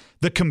Diggs.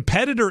 The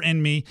competitor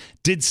in me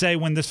did say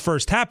when this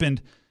first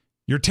happened,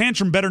 your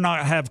tantrum better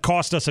not have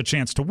cost us a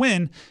chance to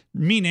win,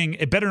 meaning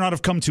it better not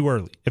have come too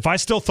early. If I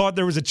still thought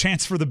there was a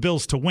chance for the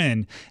Bills to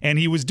win and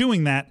he was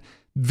doing that,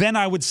 then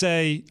I would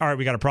say, all right,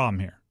 we got a problem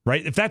here,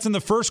 right? If that's in the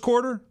first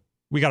quarter,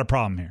 we got a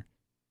problem here.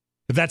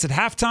 If that's at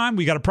halftime,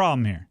 we got a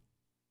problem here.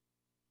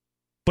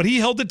 But he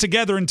held it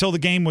together until the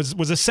game was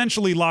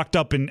essentially locked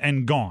up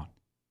and gone.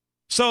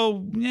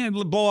 So, yeah,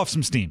 blow off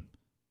some steam.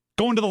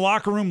 Go into the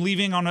locker room,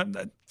 leaving on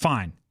a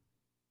fine.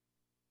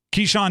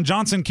 Keyshawn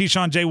Johnson,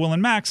 Keyshawn, J. Will,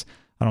 and Max.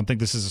 I don't think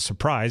this is a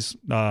surprise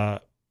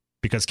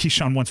because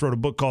Keyshawn once wrote a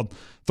book called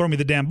Throw Me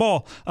the Damn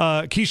Ball.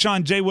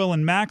 Keyshawn, J. Will,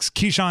 and Max.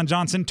 Keyshawn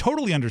Johnson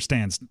totally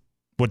understands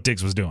what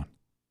Diggs was doing.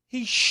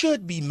 He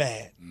should be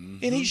mad,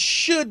 and he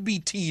should be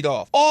teed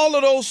off. All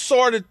of those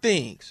sort of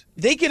things.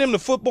 They get him the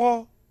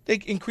football, they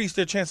increase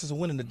their chances of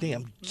winning the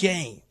damn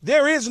game.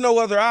 There is no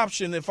other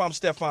option if I'm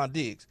Stefon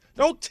Diggs.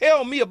 Don't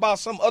tell me about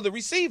some other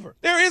receiver.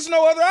 There is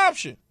no other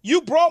option.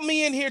 You brought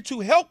me in here to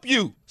help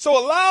you, so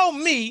allow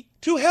me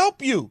to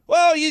help you.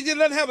 Well, you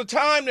didn't have the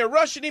time. They're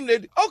rushing him.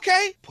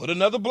 Okay, put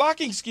another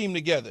blocking scheme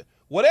together.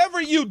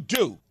 Whatever you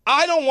do,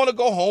 I don't want to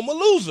go home a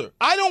loser.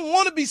 I don't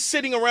want to be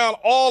sitting around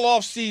all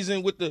off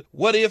season with the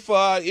what if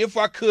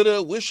I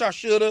coulda, wish I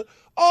shoulda.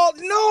 Oh,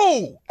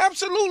 no,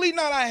 absolutely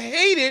not. I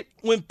hate it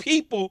when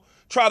people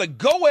try to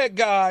go at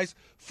guys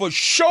for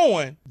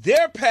showing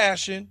their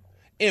passion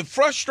and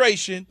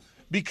frustration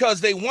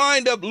because they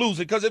wind up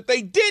losing. Because if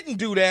they didn't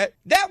do that,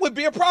 that would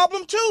be a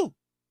problem too.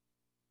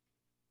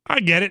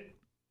 I get it.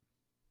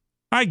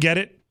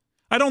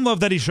 I don't love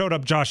that he showed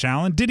up Josh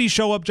Allen. Did he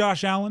show up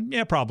Josh Allen?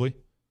 Yeah, probably.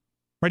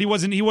 Right? He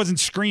wasn't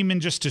screaming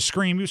just to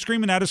scream. He was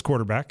screaming at his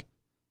quarterback.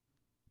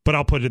 But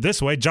I'll put it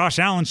this way. Josh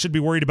Allen should be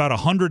worried about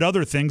 100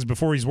 other things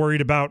before he's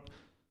worried about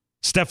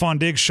Stefon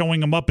Diggs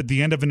showing him up at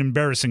the end of an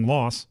embarrassing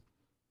loss.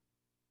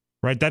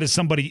 Right? That is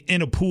somebody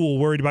in a pool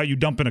worried about you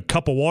dumping a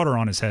cup of water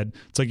on his head.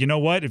 It's like, you know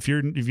what? If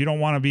you don't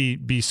want to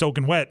be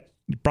soaking wet,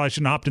 you probably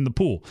shouldn't have hopped in the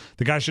pool.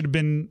 The guy should have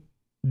been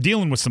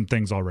dealing with some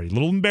things already. A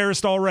little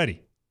embarrassed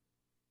already.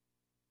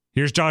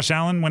 Here's Josh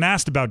Allen when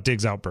asked about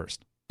Diggs'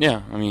 outburst.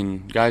 Yeah, I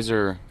mean, guys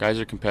are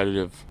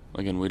competitive.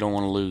 Again, we don't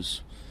want to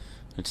lose.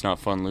 It's not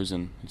fun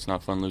losing. It's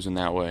not fun losing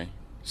that way.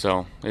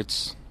 So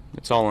it's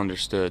all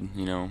understood.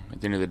 You know, at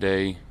the end of the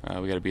day,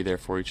 we got to be there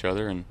for each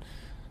other and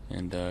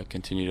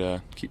continue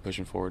to keep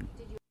pushing forward.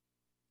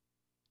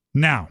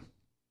 Now,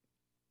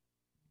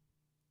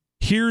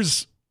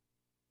 here's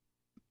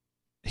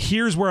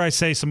where I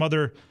say some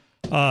other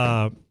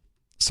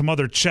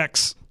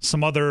checks,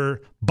 some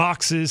other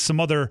boxes,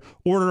 some other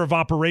order of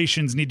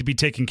operations need to be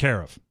taken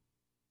care of.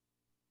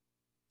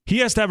 He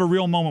has to have a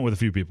real moment with a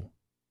few people.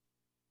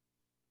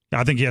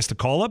 I think he has to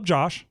call up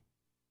Josh,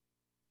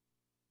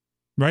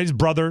 right? His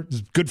brother,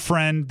 his good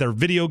friend, their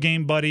video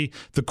game buddy,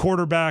 the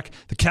quarterback,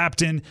 the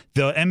captain,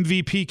 the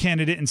MVP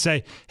candidate, and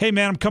say, hey,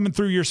 man, I'm coming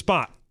through your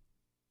spot.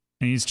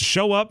 And he needs to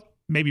show up,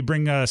 maybe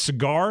bring a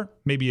cigar,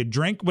 maybe a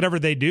drink, whatever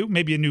they do,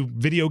 maybe a new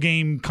video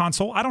game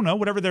console. I don't know,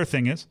 whatever their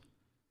thing is.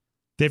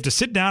 They have to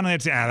sit down and they have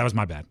to say, that was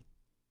my bad.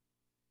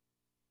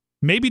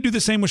 Maybe do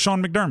the same with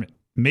Sean McDermott.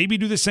 Maybe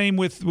do the same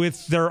with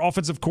their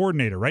offensive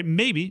coordinator, right?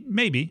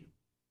 Maybe.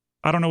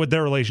 I don't know what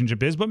their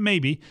relationship is, but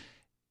maybe.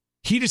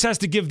 He just has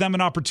to give them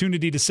an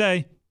opportunity to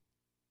say,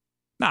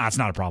 nah, it's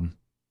not a problem.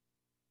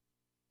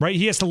 Right?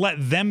 He has to let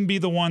them be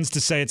the ones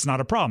to say it's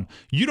not a problem.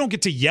 You don't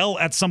get to yell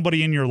at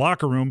somebody in your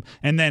locker room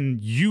and then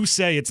you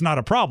say it's not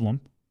a problem.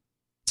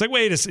 It's like,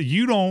 wait a second,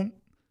 you don't.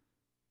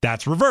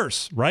 That's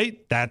reverse,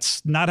 right?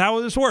 That's not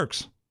how this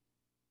works.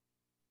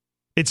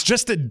 It's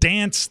just a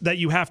dance that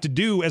you have to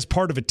do as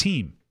part of a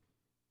team,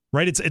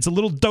 right? It's a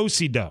little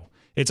do-si-do.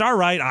 It's all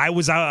right. I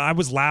was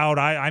loud.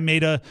 I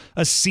made a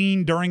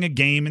scene during a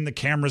game and the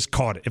cameras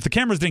caught it. If the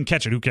cameras didn't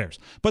catch it, who cares?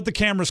 But the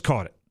cameras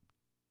caught it.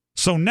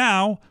 So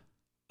now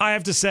I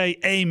have to say,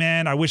 hey,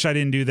 man, I wish I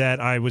didn't do that.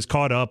 I was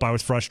caught up. I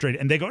was frustrated.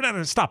 And they go,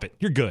 no, stop it.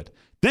 You're good.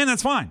 Then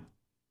that's fine.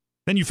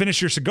 Then you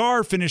finish your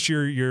cigar, finish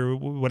your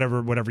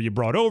whatever you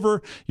brought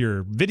over,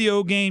 your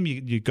video game.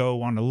 You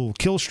go on a little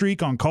kill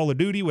streak on Call of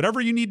Duty,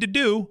 whatever you need to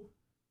do,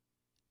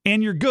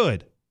 and you're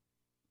good.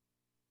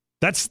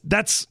 That's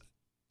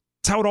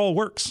how it all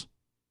works.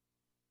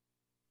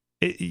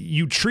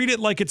 You treat it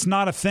like it's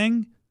not a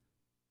thing,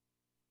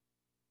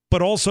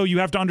 but also you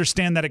have to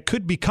understand that it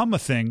could become a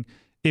thing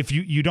if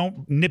you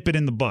don't nip it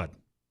in the bud,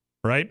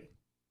 right?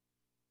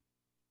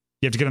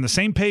 You have to get on the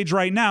same page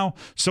right now.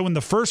 So in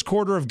the first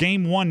quarter of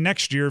game 1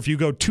 next year, if you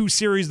go 2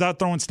 series without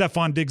throwing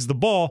Stephon Diggs the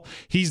ball,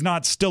 he's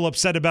not still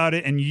upset about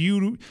it. And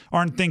you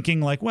aren't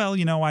thinking like, well,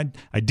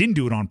 I didn't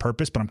do it on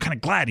purpose, but I'm kind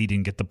of glad he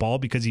didn't get the ball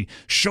because he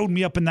showed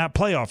me up in that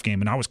playoff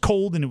game and I was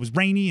cold and it was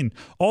rainy and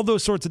all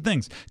those sorts of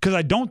things. Because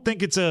I don't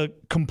think it's a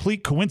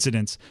complete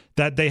coincidence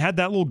that they had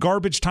that little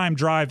garbage time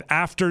drive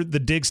after the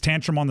Diggs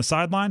tantrum on the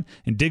sideline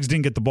and Diggs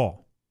didn't get the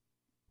ball.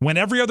 When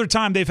every other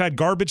time they've had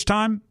garbage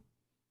time,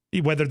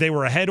 whether they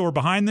were ahead or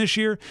behind this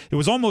year, it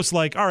was almost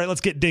like, all right,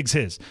 let's get Diggs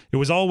his. It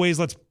was always,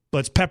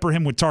 let's pepper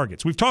him with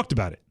targets. We've talked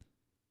about it,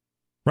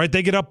 right?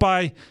 They get up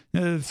by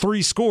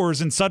 3 scores,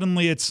 and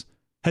suddenly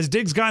has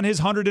Diggs gotten his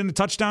 100 in a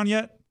touchdown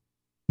yet?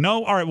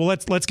 No? All right, well,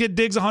 let's get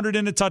Diggs 100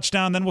 in a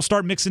touchdown, then we'll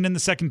start mixing in the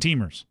second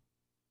teamers.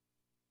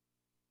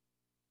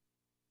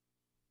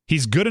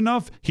 He's good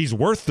enough. He's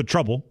worth the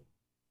trouble,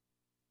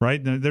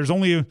 right? There's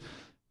only a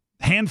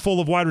handful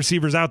of wide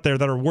receivers out there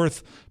that are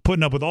worth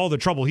putting up with all the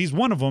trouble. He's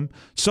one of them.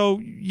 So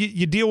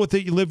you deal with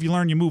it, you live, you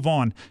learn, you move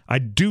on. I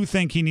do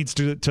think he needs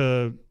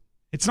to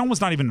it's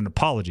almost not even an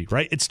apology,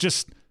 right? It's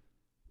just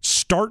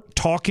start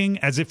talking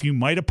as if you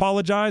might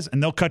apologize,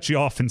 and they'll cut you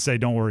off and say,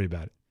 don't worry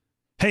about it.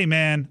 Hey,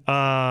 man,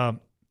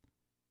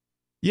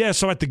 yeah,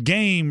 so at the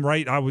game,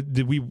 right,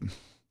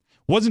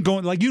 wasn't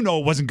going, like, it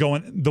wasn't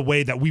going the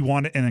way that we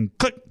wanted, and then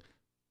click,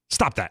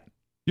 stop that.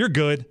 You're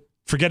good.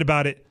 Forget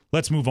about it.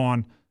 Let's move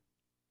on.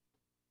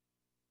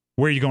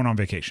 Where are you going on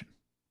vacation?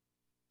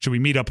 Should we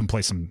meet up and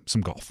play some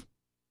golf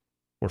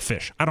or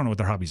fish? I don't know what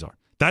their hobbies are.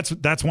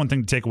 That's one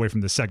thing to take away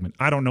from this segment.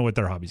 I don't know what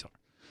their hobbies are.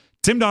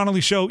 Tim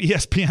Donnelly Show,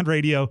 ESPN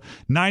Radio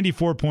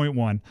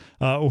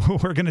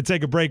 94.1. We're going to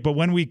take a break, but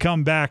when we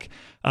come back,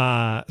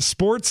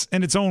 sports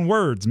in its own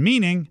words,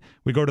 meaning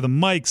we go to the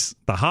mics,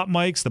 the hot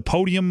mics, the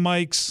podium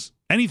mics,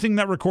 anything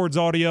that records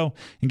audio,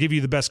 and give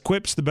you the best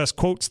quips, the best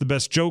quotes, the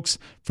best jokes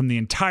from the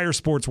entire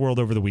sports world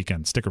over the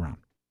weekend. Stick around.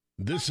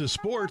 This is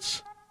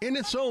sports in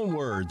its own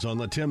words on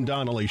the Tim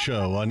Donnelly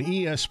Show on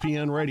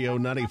ESPN Radio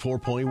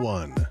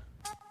 94.1.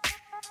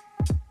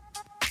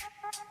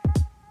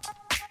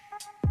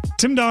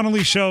 Tim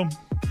Donnelly Show,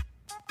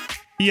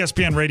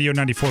 ESPN Radio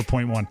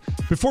 94.1.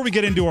 Before we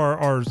get into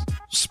our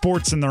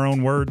sports in their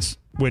own words,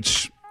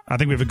 which I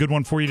think we have a good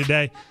one for you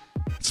today,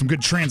 some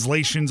good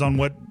translations on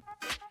what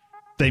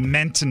they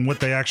meant and what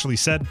they actually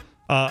said,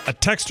 a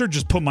texter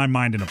just put my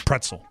mind in a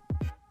pretzel.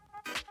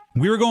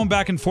 We were going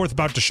back and forth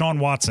about Deshaun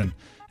Watson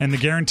and the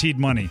guaranteed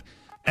money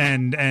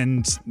and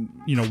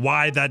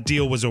why that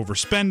deal was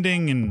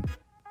overspending and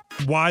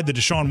why the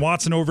Deshaun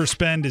Watson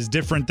overspend is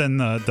different than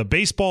the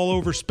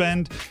baseball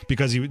overspend,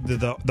 because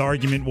the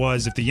argument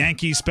was if the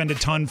Yankees spend a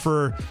ton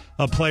for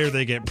a player,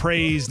 they get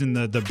praised, and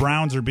the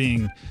Browns are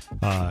being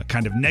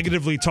kind of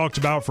negatively talked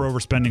about for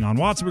overspending on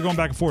Watson. We're going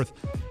back and forth.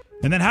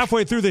 And then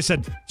halfway through, they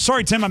said,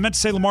 sorry, Tim, I meant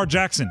to say Lamar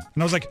Jackson.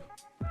 And I was like,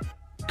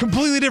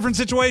 completely different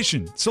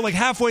situation. So like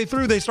halfway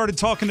through, they started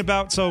talking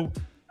about, so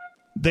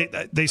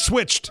they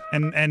switched,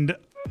 and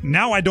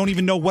now I don't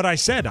even know what I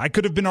said. I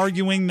could have been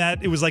arguing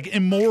that it was like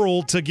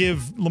immoral to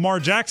give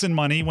Lamar Jackson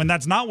money when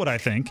that's not what I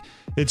think.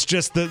 It's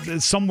just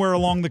somewhere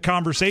along the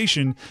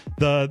conversation,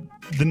 the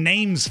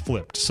names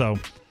flipped. So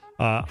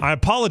I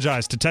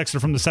apologize to texter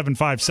from the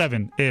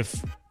 757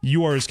 if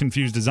you are as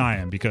confused as I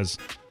am, because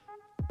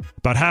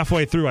about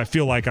halfway through, I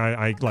feel like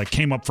I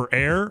came up for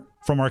air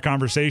from our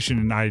conversation,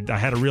 and I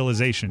had a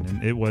realization,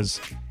 and it was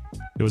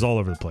all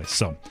over the place.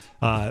 So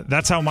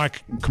that's how my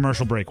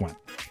commercial break went.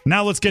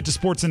 Now let's get to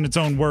sports in its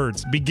own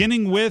words,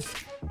 beginning with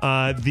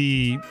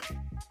the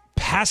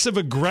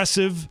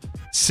passive-aggressive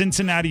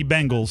Cincinnati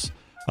Bengals,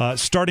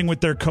 starting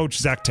with their coach,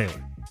 Zach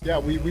Taylor. Yeah,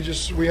 we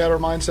had our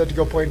mindset to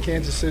go play in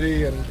Kansas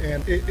City, and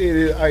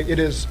it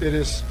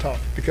is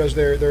tough because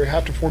they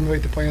have to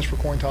formulate the plans for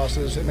coin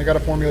tosses, and they got to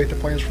formulate the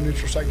plans for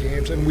neutral site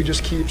games, and we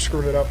just keep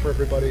screwing it up for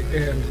everybody,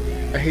 and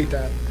I hate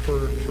that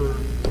for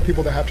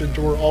people that have to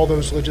endure all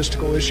those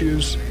logistical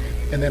issues,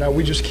 and then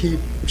we just keep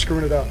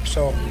screwing it up.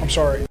 So I'm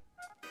sorry.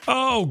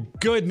 Oh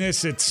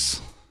goodness, it's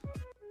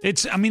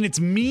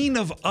mean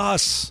of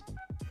us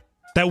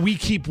that we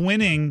keep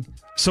winning,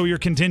 so your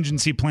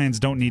contingency plans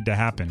don't need to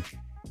happen.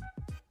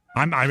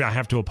 I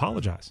have to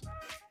apologize.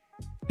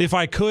 If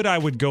I could, I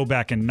would go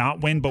back and not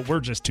win, but we're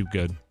just too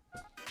good.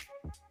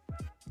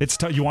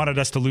 You wanted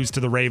us to lose to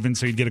the Ravens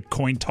so you'd get a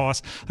coin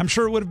toss. I'm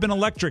sure it would have been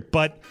electric,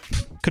 but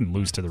couldn't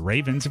lose to the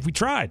Ravens if we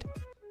tried.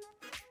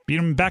 Beat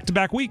them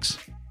back-to-back weeks.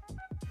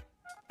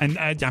 And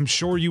I'm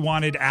sure you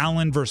wanted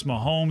Allen versus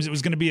Mahomes. It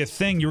was going to be a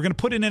thing. You were going to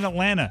put it in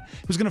Atlanta.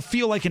 It was going to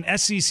feel like an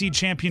SEC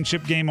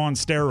championship game on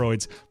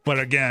steroids. But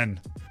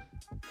again,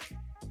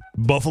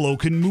 Buffalo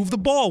couldn't move the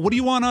ball. What do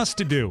you want us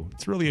to do?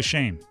 It's really a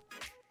shame.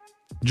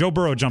 Joe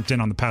Burrow jumped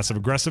in on the passive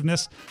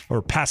aggressiveness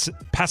or passive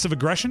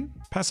aggression.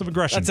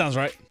 That sounds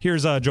right.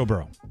 Here's Joe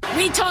Burrow.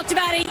 We talked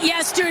about it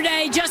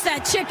yesterday, just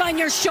that chip on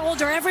your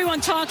shoulder. Everyone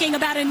talking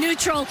about a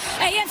neutral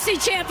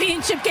AFC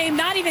championship game,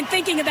 not even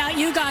thinking about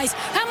you guys.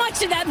 How much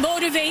did that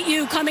motivate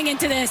you coming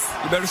into this?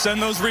 You better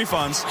send those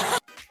refunds.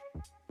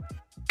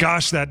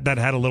 Gosh, that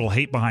had a little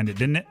hate behind it,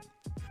 didn't it?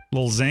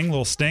 Little zing,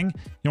 little sting.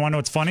 You want to know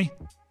what's funny?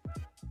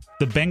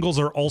 The Bengals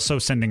are also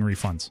sending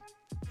refunds.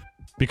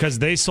 Because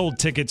they sold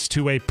tickets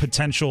to a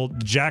potential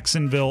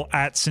Jacksonville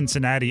at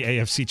Cincinnati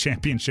AFC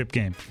championship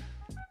game.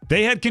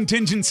 They had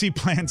contingency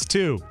plans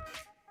too.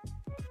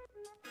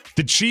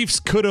 The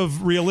Chiefs could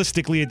have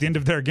realistically at the end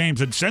of their games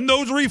said, send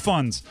those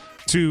refunds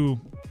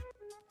to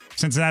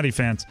Cincinnati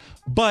fans.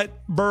 But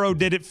Burrow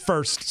did it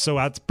first, so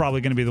that's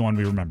probably going to be the one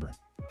we remember.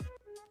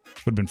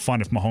 Would have been fun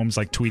if Mahomes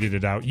tweeted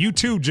it out. You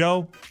too,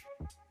 Joe.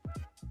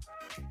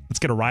 Let's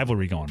get a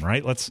rivalry going,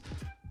 right?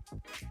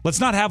 Let's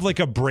not have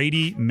a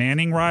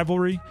Brady-Manning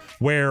rivalry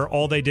where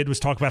all they did was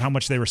talk about how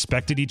much they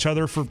respected each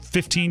other for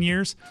 15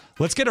 years.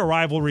 Let's get a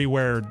rivalry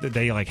where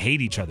they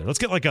hate each other. Let's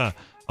get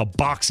a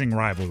boxing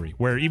rivalry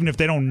where even if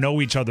they don't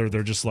know each other,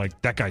 they're just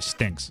that guy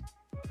stinks.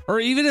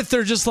 Or even if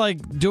they're just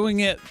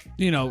doing it,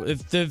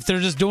 if they're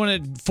just doing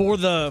it for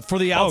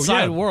the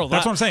outside world.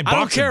 That's what I'm saying. I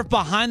don't care if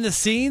behind the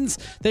scenes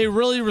they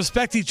really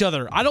respect each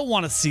other. I don't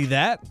want to see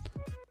that.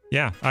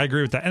 Yeah, I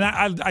agree with that. And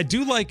I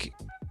do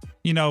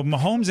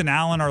Mahomes and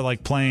Allen are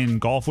playing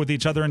golf with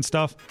each other and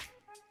stuff.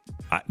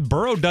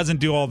 Burrow doesn't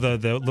do all the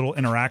little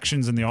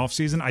interactions in the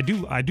offseason.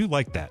 I do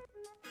like that.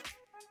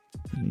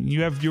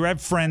 You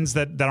have friends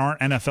that aren't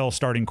NFL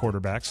starting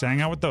quarterbacks. So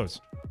hang out with those.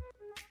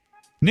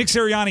 Nick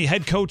Sirianni,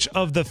 head coach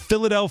of the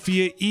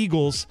Philadelphia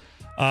Eagles.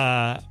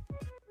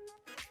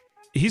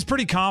 He's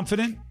pretty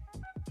confident.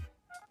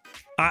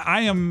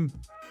 I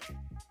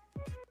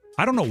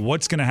don't know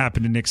what's going to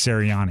happen to Nick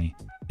Sirianni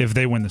if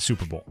they win the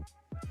Super Bowl.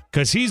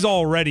 Because he's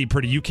already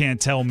pretty, you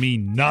can't tell me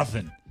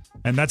nothing.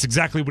 And that's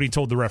exactly what he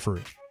told the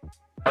referee.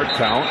 Hard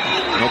count.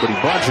 Nobody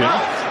budging.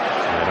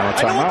 And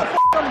I know what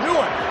the I'm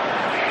doing.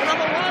 And I'm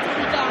allowed to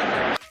be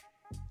done.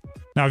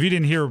 Now, if you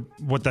didn't hear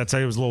what that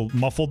said, it was a little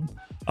muffled.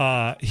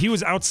 He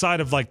was outside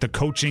of the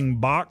coaching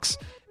box,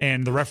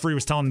 and the referee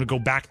was telling him to go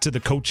back to the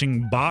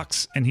coaching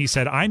box. And he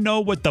said, I know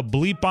what the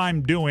bleep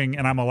I'm doing,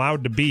 and I'm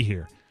allowed to be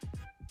here.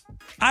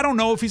 I don't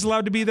know if he's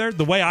allowed to be there.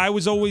 The way I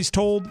was always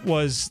told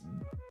was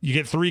you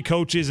get 3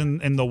 coaches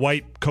in the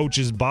white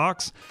coach's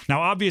box.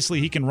 Now, obviously,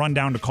 he can run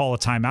down to call a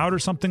timeout or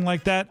something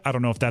like that. I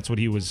don't know if that's what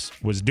he was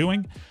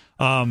doing.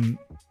 But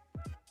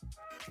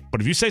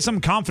if you say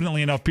something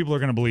confidently enough, people are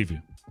going to believe you.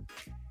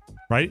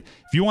 Right?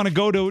 If you want to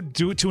go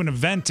to an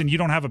event and you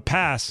don't have a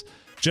pass,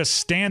 just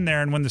stand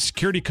there, and when the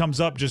security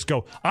comes up, just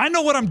go, I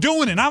know what I'm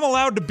doing, and I'm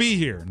allowed to be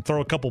here. And throw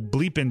a couple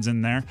bleep-ins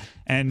in there,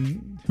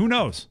 and who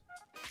knows?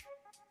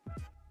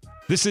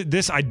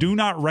 This I do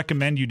not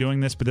recommend you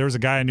doing this, but there was a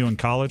guy I knew in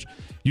college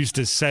used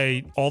to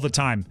say all the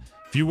time,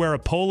 if you wear a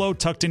polo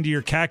tucked into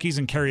your khakis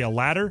and carry a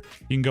ladder,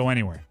 you can go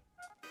anywhere.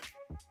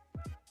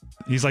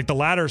 He's like, the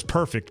ladder is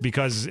perfect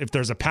because if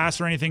there's a pass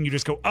or anything, you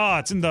just go,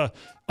 it's in the,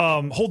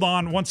 hold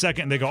on 1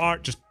 second. And they go, all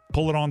right, just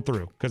pull it on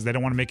through because they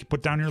don't want to make you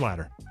put down your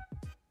ladder.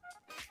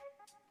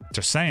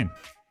 Just saying.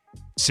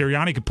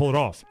 Sirianni could pull it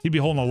off. He'd be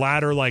holding a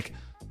ladder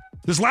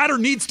this ladder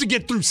needs to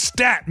get through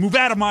stat. Move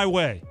out of my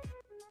way.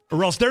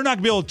 Or else they're not going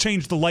to be able to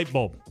change the light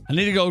bulb. I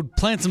need to go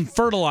plant some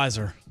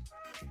fertilizer.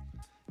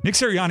 Nick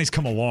Sirianni's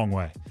come a long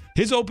way.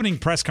 His opening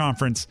press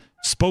conference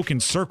spoke in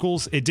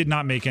circles. It did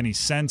not make any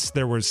sense.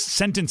 There was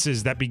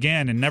sentences that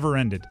began and never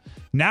ended.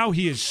 Now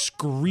he is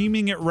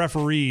screaming at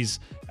referees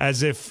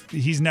as if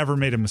he's never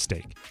made a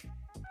mistake.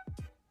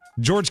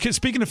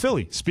 Speaking of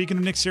Philly, speaking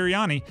of Nick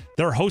Sirianni,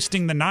 they're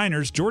hosting the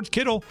Niners. George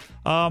Kittle,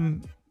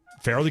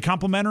 fairly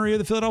complimentary of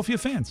the Philadelphia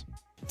fans.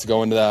 To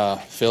go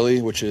into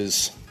Philly, which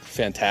is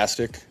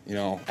fantastic,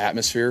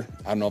 atmosphere.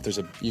 I don't know if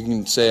you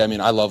can say,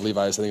 I love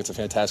Levi's. I think it's a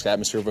fantastic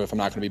atmosphere, but if I'm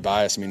not going to be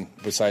biased,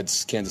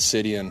 besides Kansas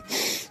City and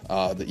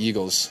the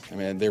Eagles,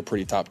 they're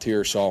pretty top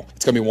tier. So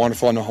it's going to be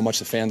wonderful. I know how much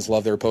the fans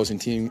love their opposing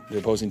team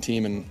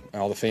and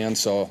all the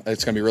fans. So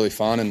it's going to be really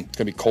fun, and it's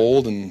going to be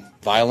cold and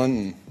violent,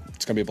 and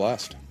it's going to be a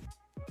blast.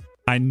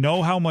 I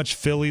know how much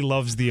Philly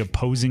loves the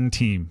opposing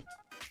team.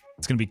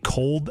 It's going to be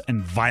cold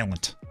and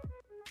violent.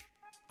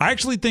 I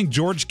actually think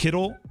George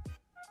Kittle,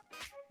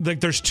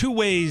 there's 2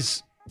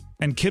 ways,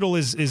 and Kittle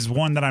is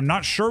one that I'm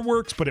not sure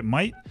works, but it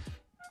might.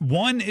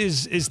 One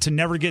is to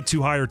never get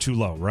too high or too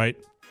low, right?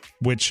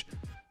 Which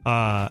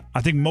I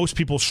think most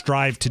people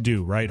strive to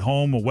do, right?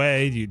 Home,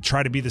 away, you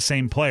try to be the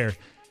same player.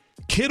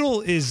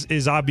 Kittle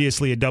is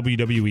obviously a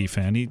WWE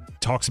fan. He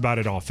talks about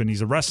it often.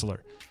 He's a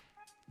wrestler.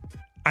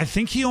 I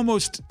think he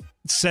almost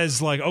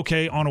says like,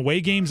 okay, on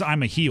away games,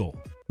 I'm a heel,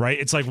 right?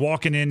 It's like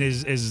walking in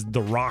as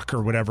The Rock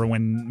or whatever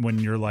when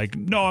you're like,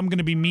 no, I'm going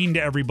to be mean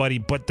to everybody,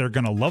 but they're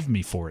going to love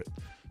me for it.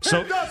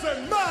 So it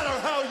doesn't matter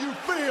how you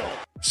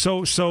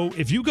feel. So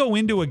if you go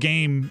into a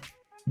game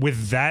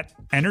with that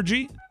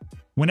energy,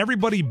 when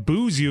everybody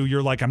boos you,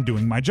 you're like, I'm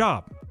doing my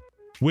job,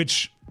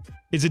 which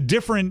is a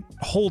different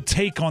whole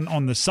take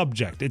on the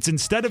subject. It's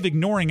instead of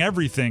ignoring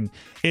everything,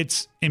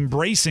 it's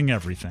embracing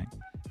everything.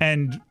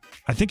 And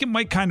I think it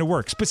might kind of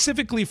work,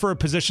 specifically for a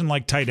position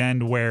like tight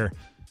end where,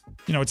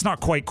 it's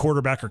not quite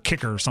quarterback or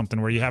kicker or something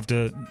where you have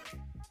to,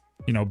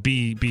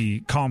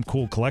 be calm,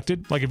 cool,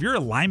 collected. Like if you're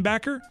a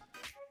linebacker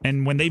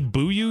and when they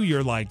boo you,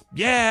 you're like,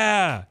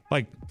 yeah,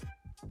 like,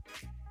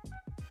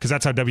 because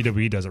that's how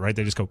WWE does it, right?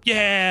 They just go,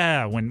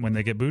 yeah, when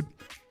they get booed.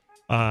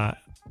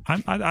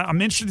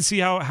 I'm interested to see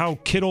how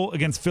Kittle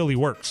against Philly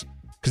works,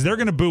 because they're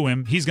going to boo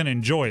him. He's going to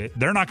enjoy it.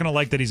 They're not going to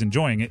like that he's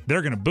enjoying it.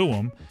 They're going to boo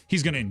him.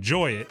 He's going to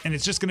enjoy it, and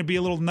it's just going to be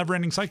a little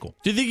never-ending cycle.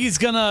 Do you think he's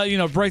going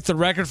to, break the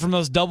record from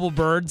those double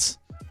birds?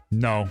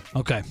 No.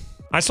 Okay.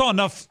 I saw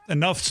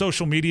enough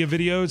social media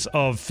videos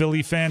of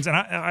Philly fans, and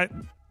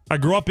I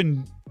grew up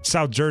in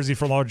South Jersey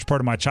for a large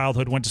part of my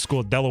childhood, went to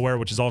school at Delaware,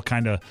 which is all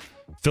kind of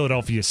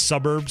Philadelphia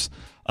suburbs.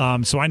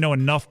 So I know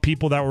enough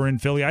people that were in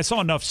Philly. I saw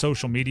enough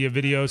social media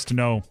videos to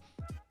know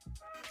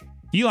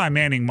Eli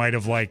Manning might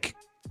have like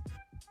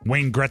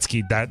Wayne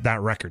Gretzky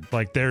that record.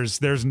 Like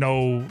there's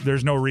no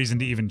reason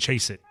to even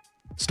chase it.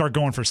 Start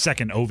going for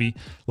second, Ovi.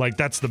 Like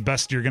that's the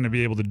best you're going to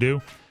be able to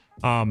do.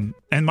 And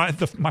my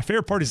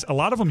favorite part is a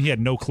lot of them he had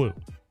no clue.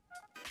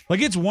 Like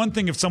it's one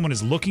thing if someone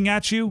is looking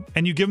at you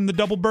and you give them the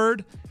double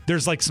bird,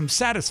 there's like some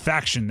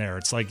satisfaction there.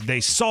 It's like they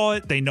saw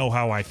it, they know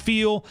how I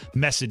feel,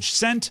 message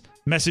sent,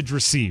 message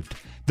received.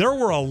 There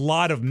were a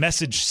lot of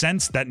message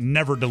sent that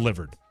never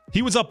delivered.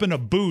 He was up in a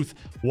booth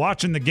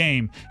watching the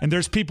game, and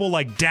there's people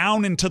like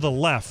down and to the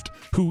left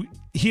who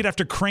he'd have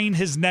to crane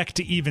his neck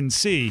to even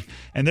see,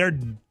 and they're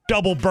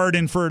double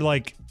birding for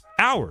like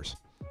hours.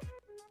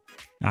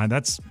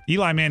 That's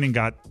Eli Manning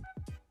got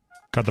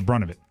the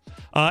brunt of it.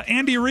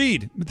 Andy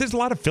Reid, there's a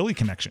lot of Philly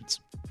connections.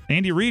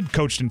 Andy Reid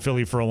coached in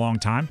Philly for a long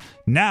time.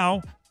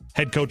 Now,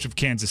 head coach of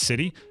Kansas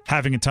City,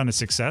 having a ton of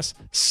success,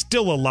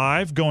 still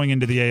alive going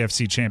into the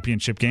AFC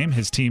Championship game.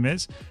 His team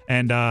is.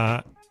 And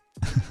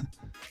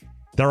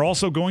they're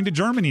also going to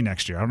Germany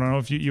next year. I don't know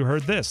if you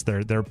heard this.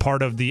 They're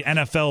part of the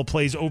NFL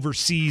Plays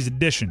Overseas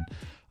edition.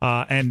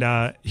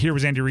 And here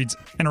was Andy Reid's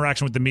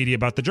interaction with the media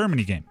about the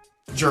Germany game.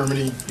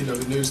 Germany,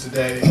 the news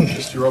today,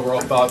 just your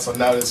overall thoughts on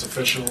that. It's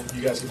official.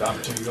 You guys get the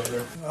opportunity to go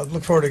there. I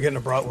look forward to getting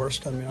a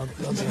bratwurst.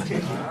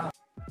 I'll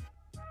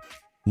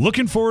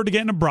Looking forward to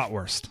getting a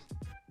bratwurst.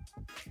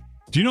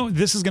 Do you know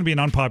this is going to be an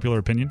unpopular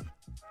opinion?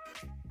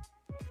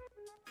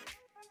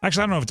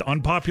 Actually, I don't know if it's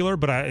unpopular,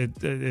 but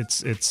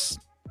it's.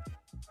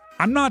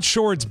 I'm not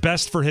sure it's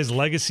best for his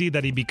legacy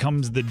that he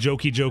becomes the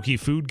jokey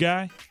food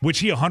guy, which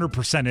he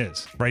 100%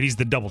 is, right? He's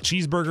the double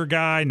cheeseburger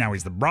guy. Now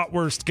he's the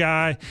bratwurst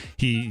guy.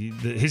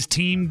 His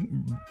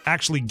team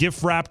actually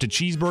gift wrapped a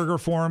cheeseburger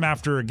for him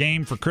after a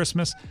game for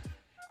Christmas.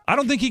 I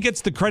don't think he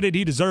gets the credit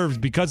he deserves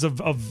because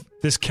of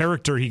this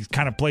character he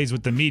kind of plays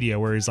with the media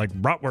where he's like,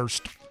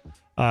 bratwurst.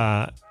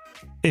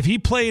 If he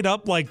played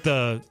up like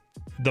the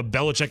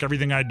Belichick,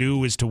 everything I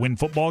do is to win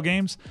football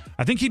games,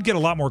 I think he'd get a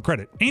lot more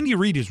credit. Andy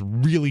Reid is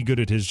really good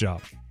at his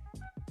job.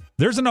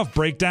 There's enough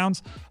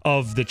breakdowns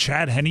of the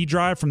Chad Henne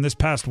drive from this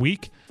past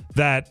week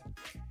that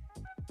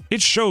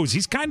it shows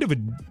he's kind of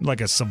like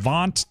a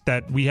savant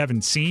that we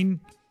haven't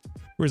seen.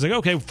 Where he's like,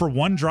 okay, for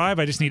one drive,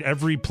 I just need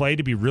every play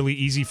to be really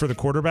easy for the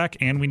quarterback,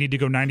 and we need to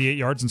go 98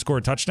 yards and score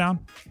a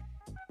touchdown.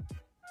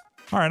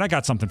 All right, I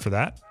got something for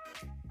that.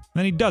 And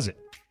then he does it.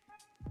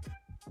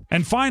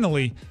 And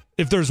finally,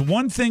 if there's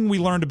one thing we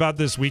learned about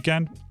this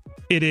weekend,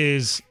 it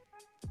is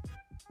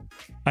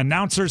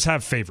announcers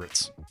have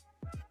favorites.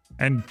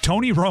 And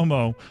Tony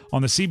Romo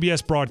on the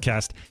CBS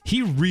broadcast,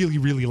 he really,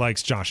 really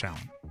likes Josh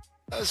Allen.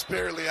 That's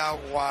barely out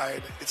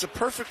wide. It's a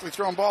perfectly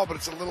thrown ball, but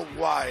it's a little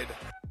wide.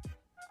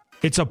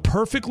 It's a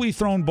perfectly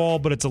thrown ball,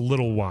 but it's a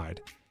little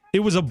wide.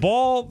 It was a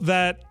ball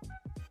that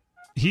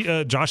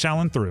Josh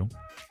Allen threw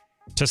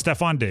to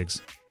Stephon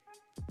Diggs.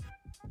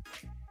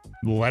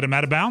 Let him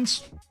out of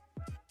bounds.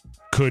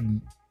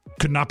 Could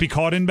not be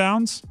caught in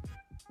bounds.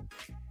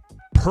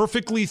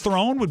 Perfectly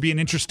thrown would be an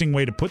interesting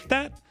way to put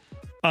that.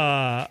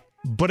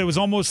 But it was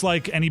almost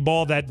like any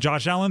ball that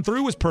Josh Allen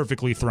threw was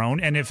perfectly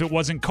thrown, and if it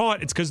wasn't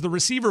caught, it's because the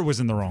receiver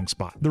was in the wrong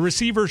spot. The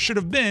receiver should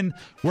have been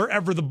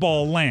wherever the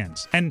ball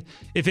lands. And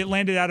if it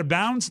landed out of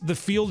bounds, the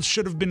field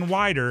should have been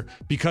wider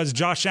because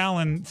Josh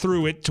Allen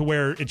threw it to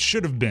where it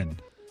should have been.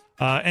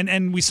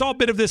 And we saw a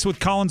bit of this with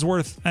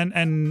Collinsworth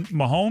and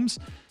Mahomes,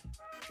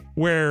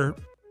 where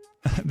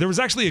there was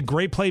actually a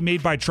great play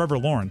made by Trevor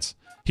Lawrence.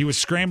 He was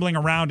scrambling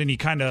around, and he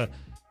kind of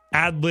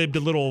ad-libbed a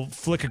little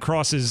flick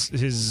across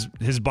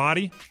his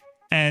body.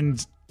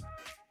 And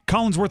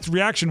Collinsworth's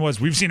reaction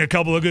was, we've seen a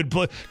couple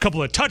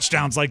of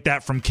touchdowns like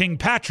that from King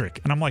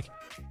Patrick. And I'm like,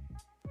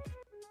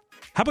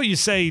 how about you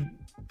say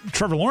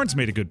Trevor Lawrence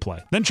made a good play.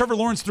 Then Trevor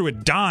Lawrence threw a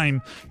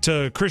dime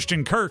to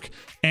Christian Kirk,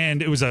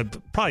 and it was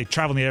probably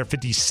traveling the air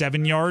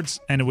 57 yards,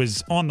 and it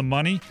was on the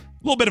money.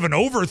 A little bit of an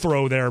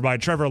overthrow there by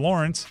Trevor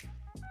Lawrence.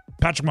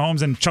 Patrick Mahomes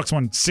then chucks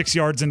one 6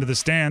 yards into the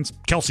stands.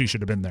 Kelsey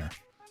should have been there.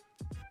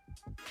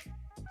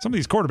 Some of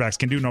these quarterbacks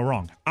can do no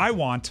wrong. I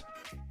want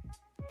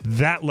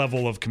that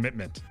level of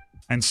commitment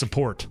and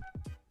support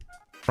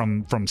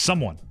from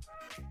someone.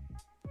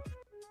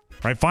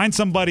 Right? Find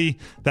somebody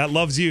that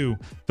loves you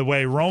the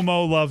way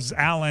Romo loves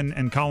Allen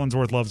and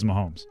Collinsworth loves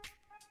Mahomes.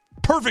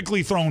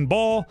 Perfectly thrown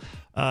ball.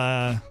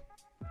 Caught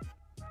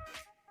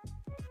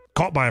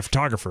by a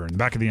photographer in the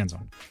back of the end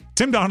zone.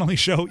 Tim Donnelly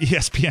Show,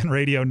 ESPN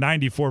Radio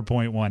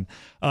 94.1.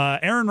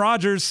 Aaron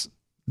Rodgers,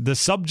 the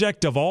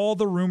subject of all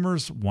the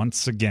rumors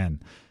once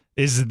again.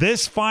 Is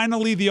this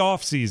finally the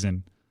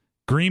offseason?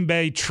 Green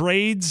Bay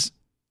trades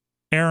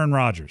Aaron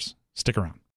Rodgers. Stick around.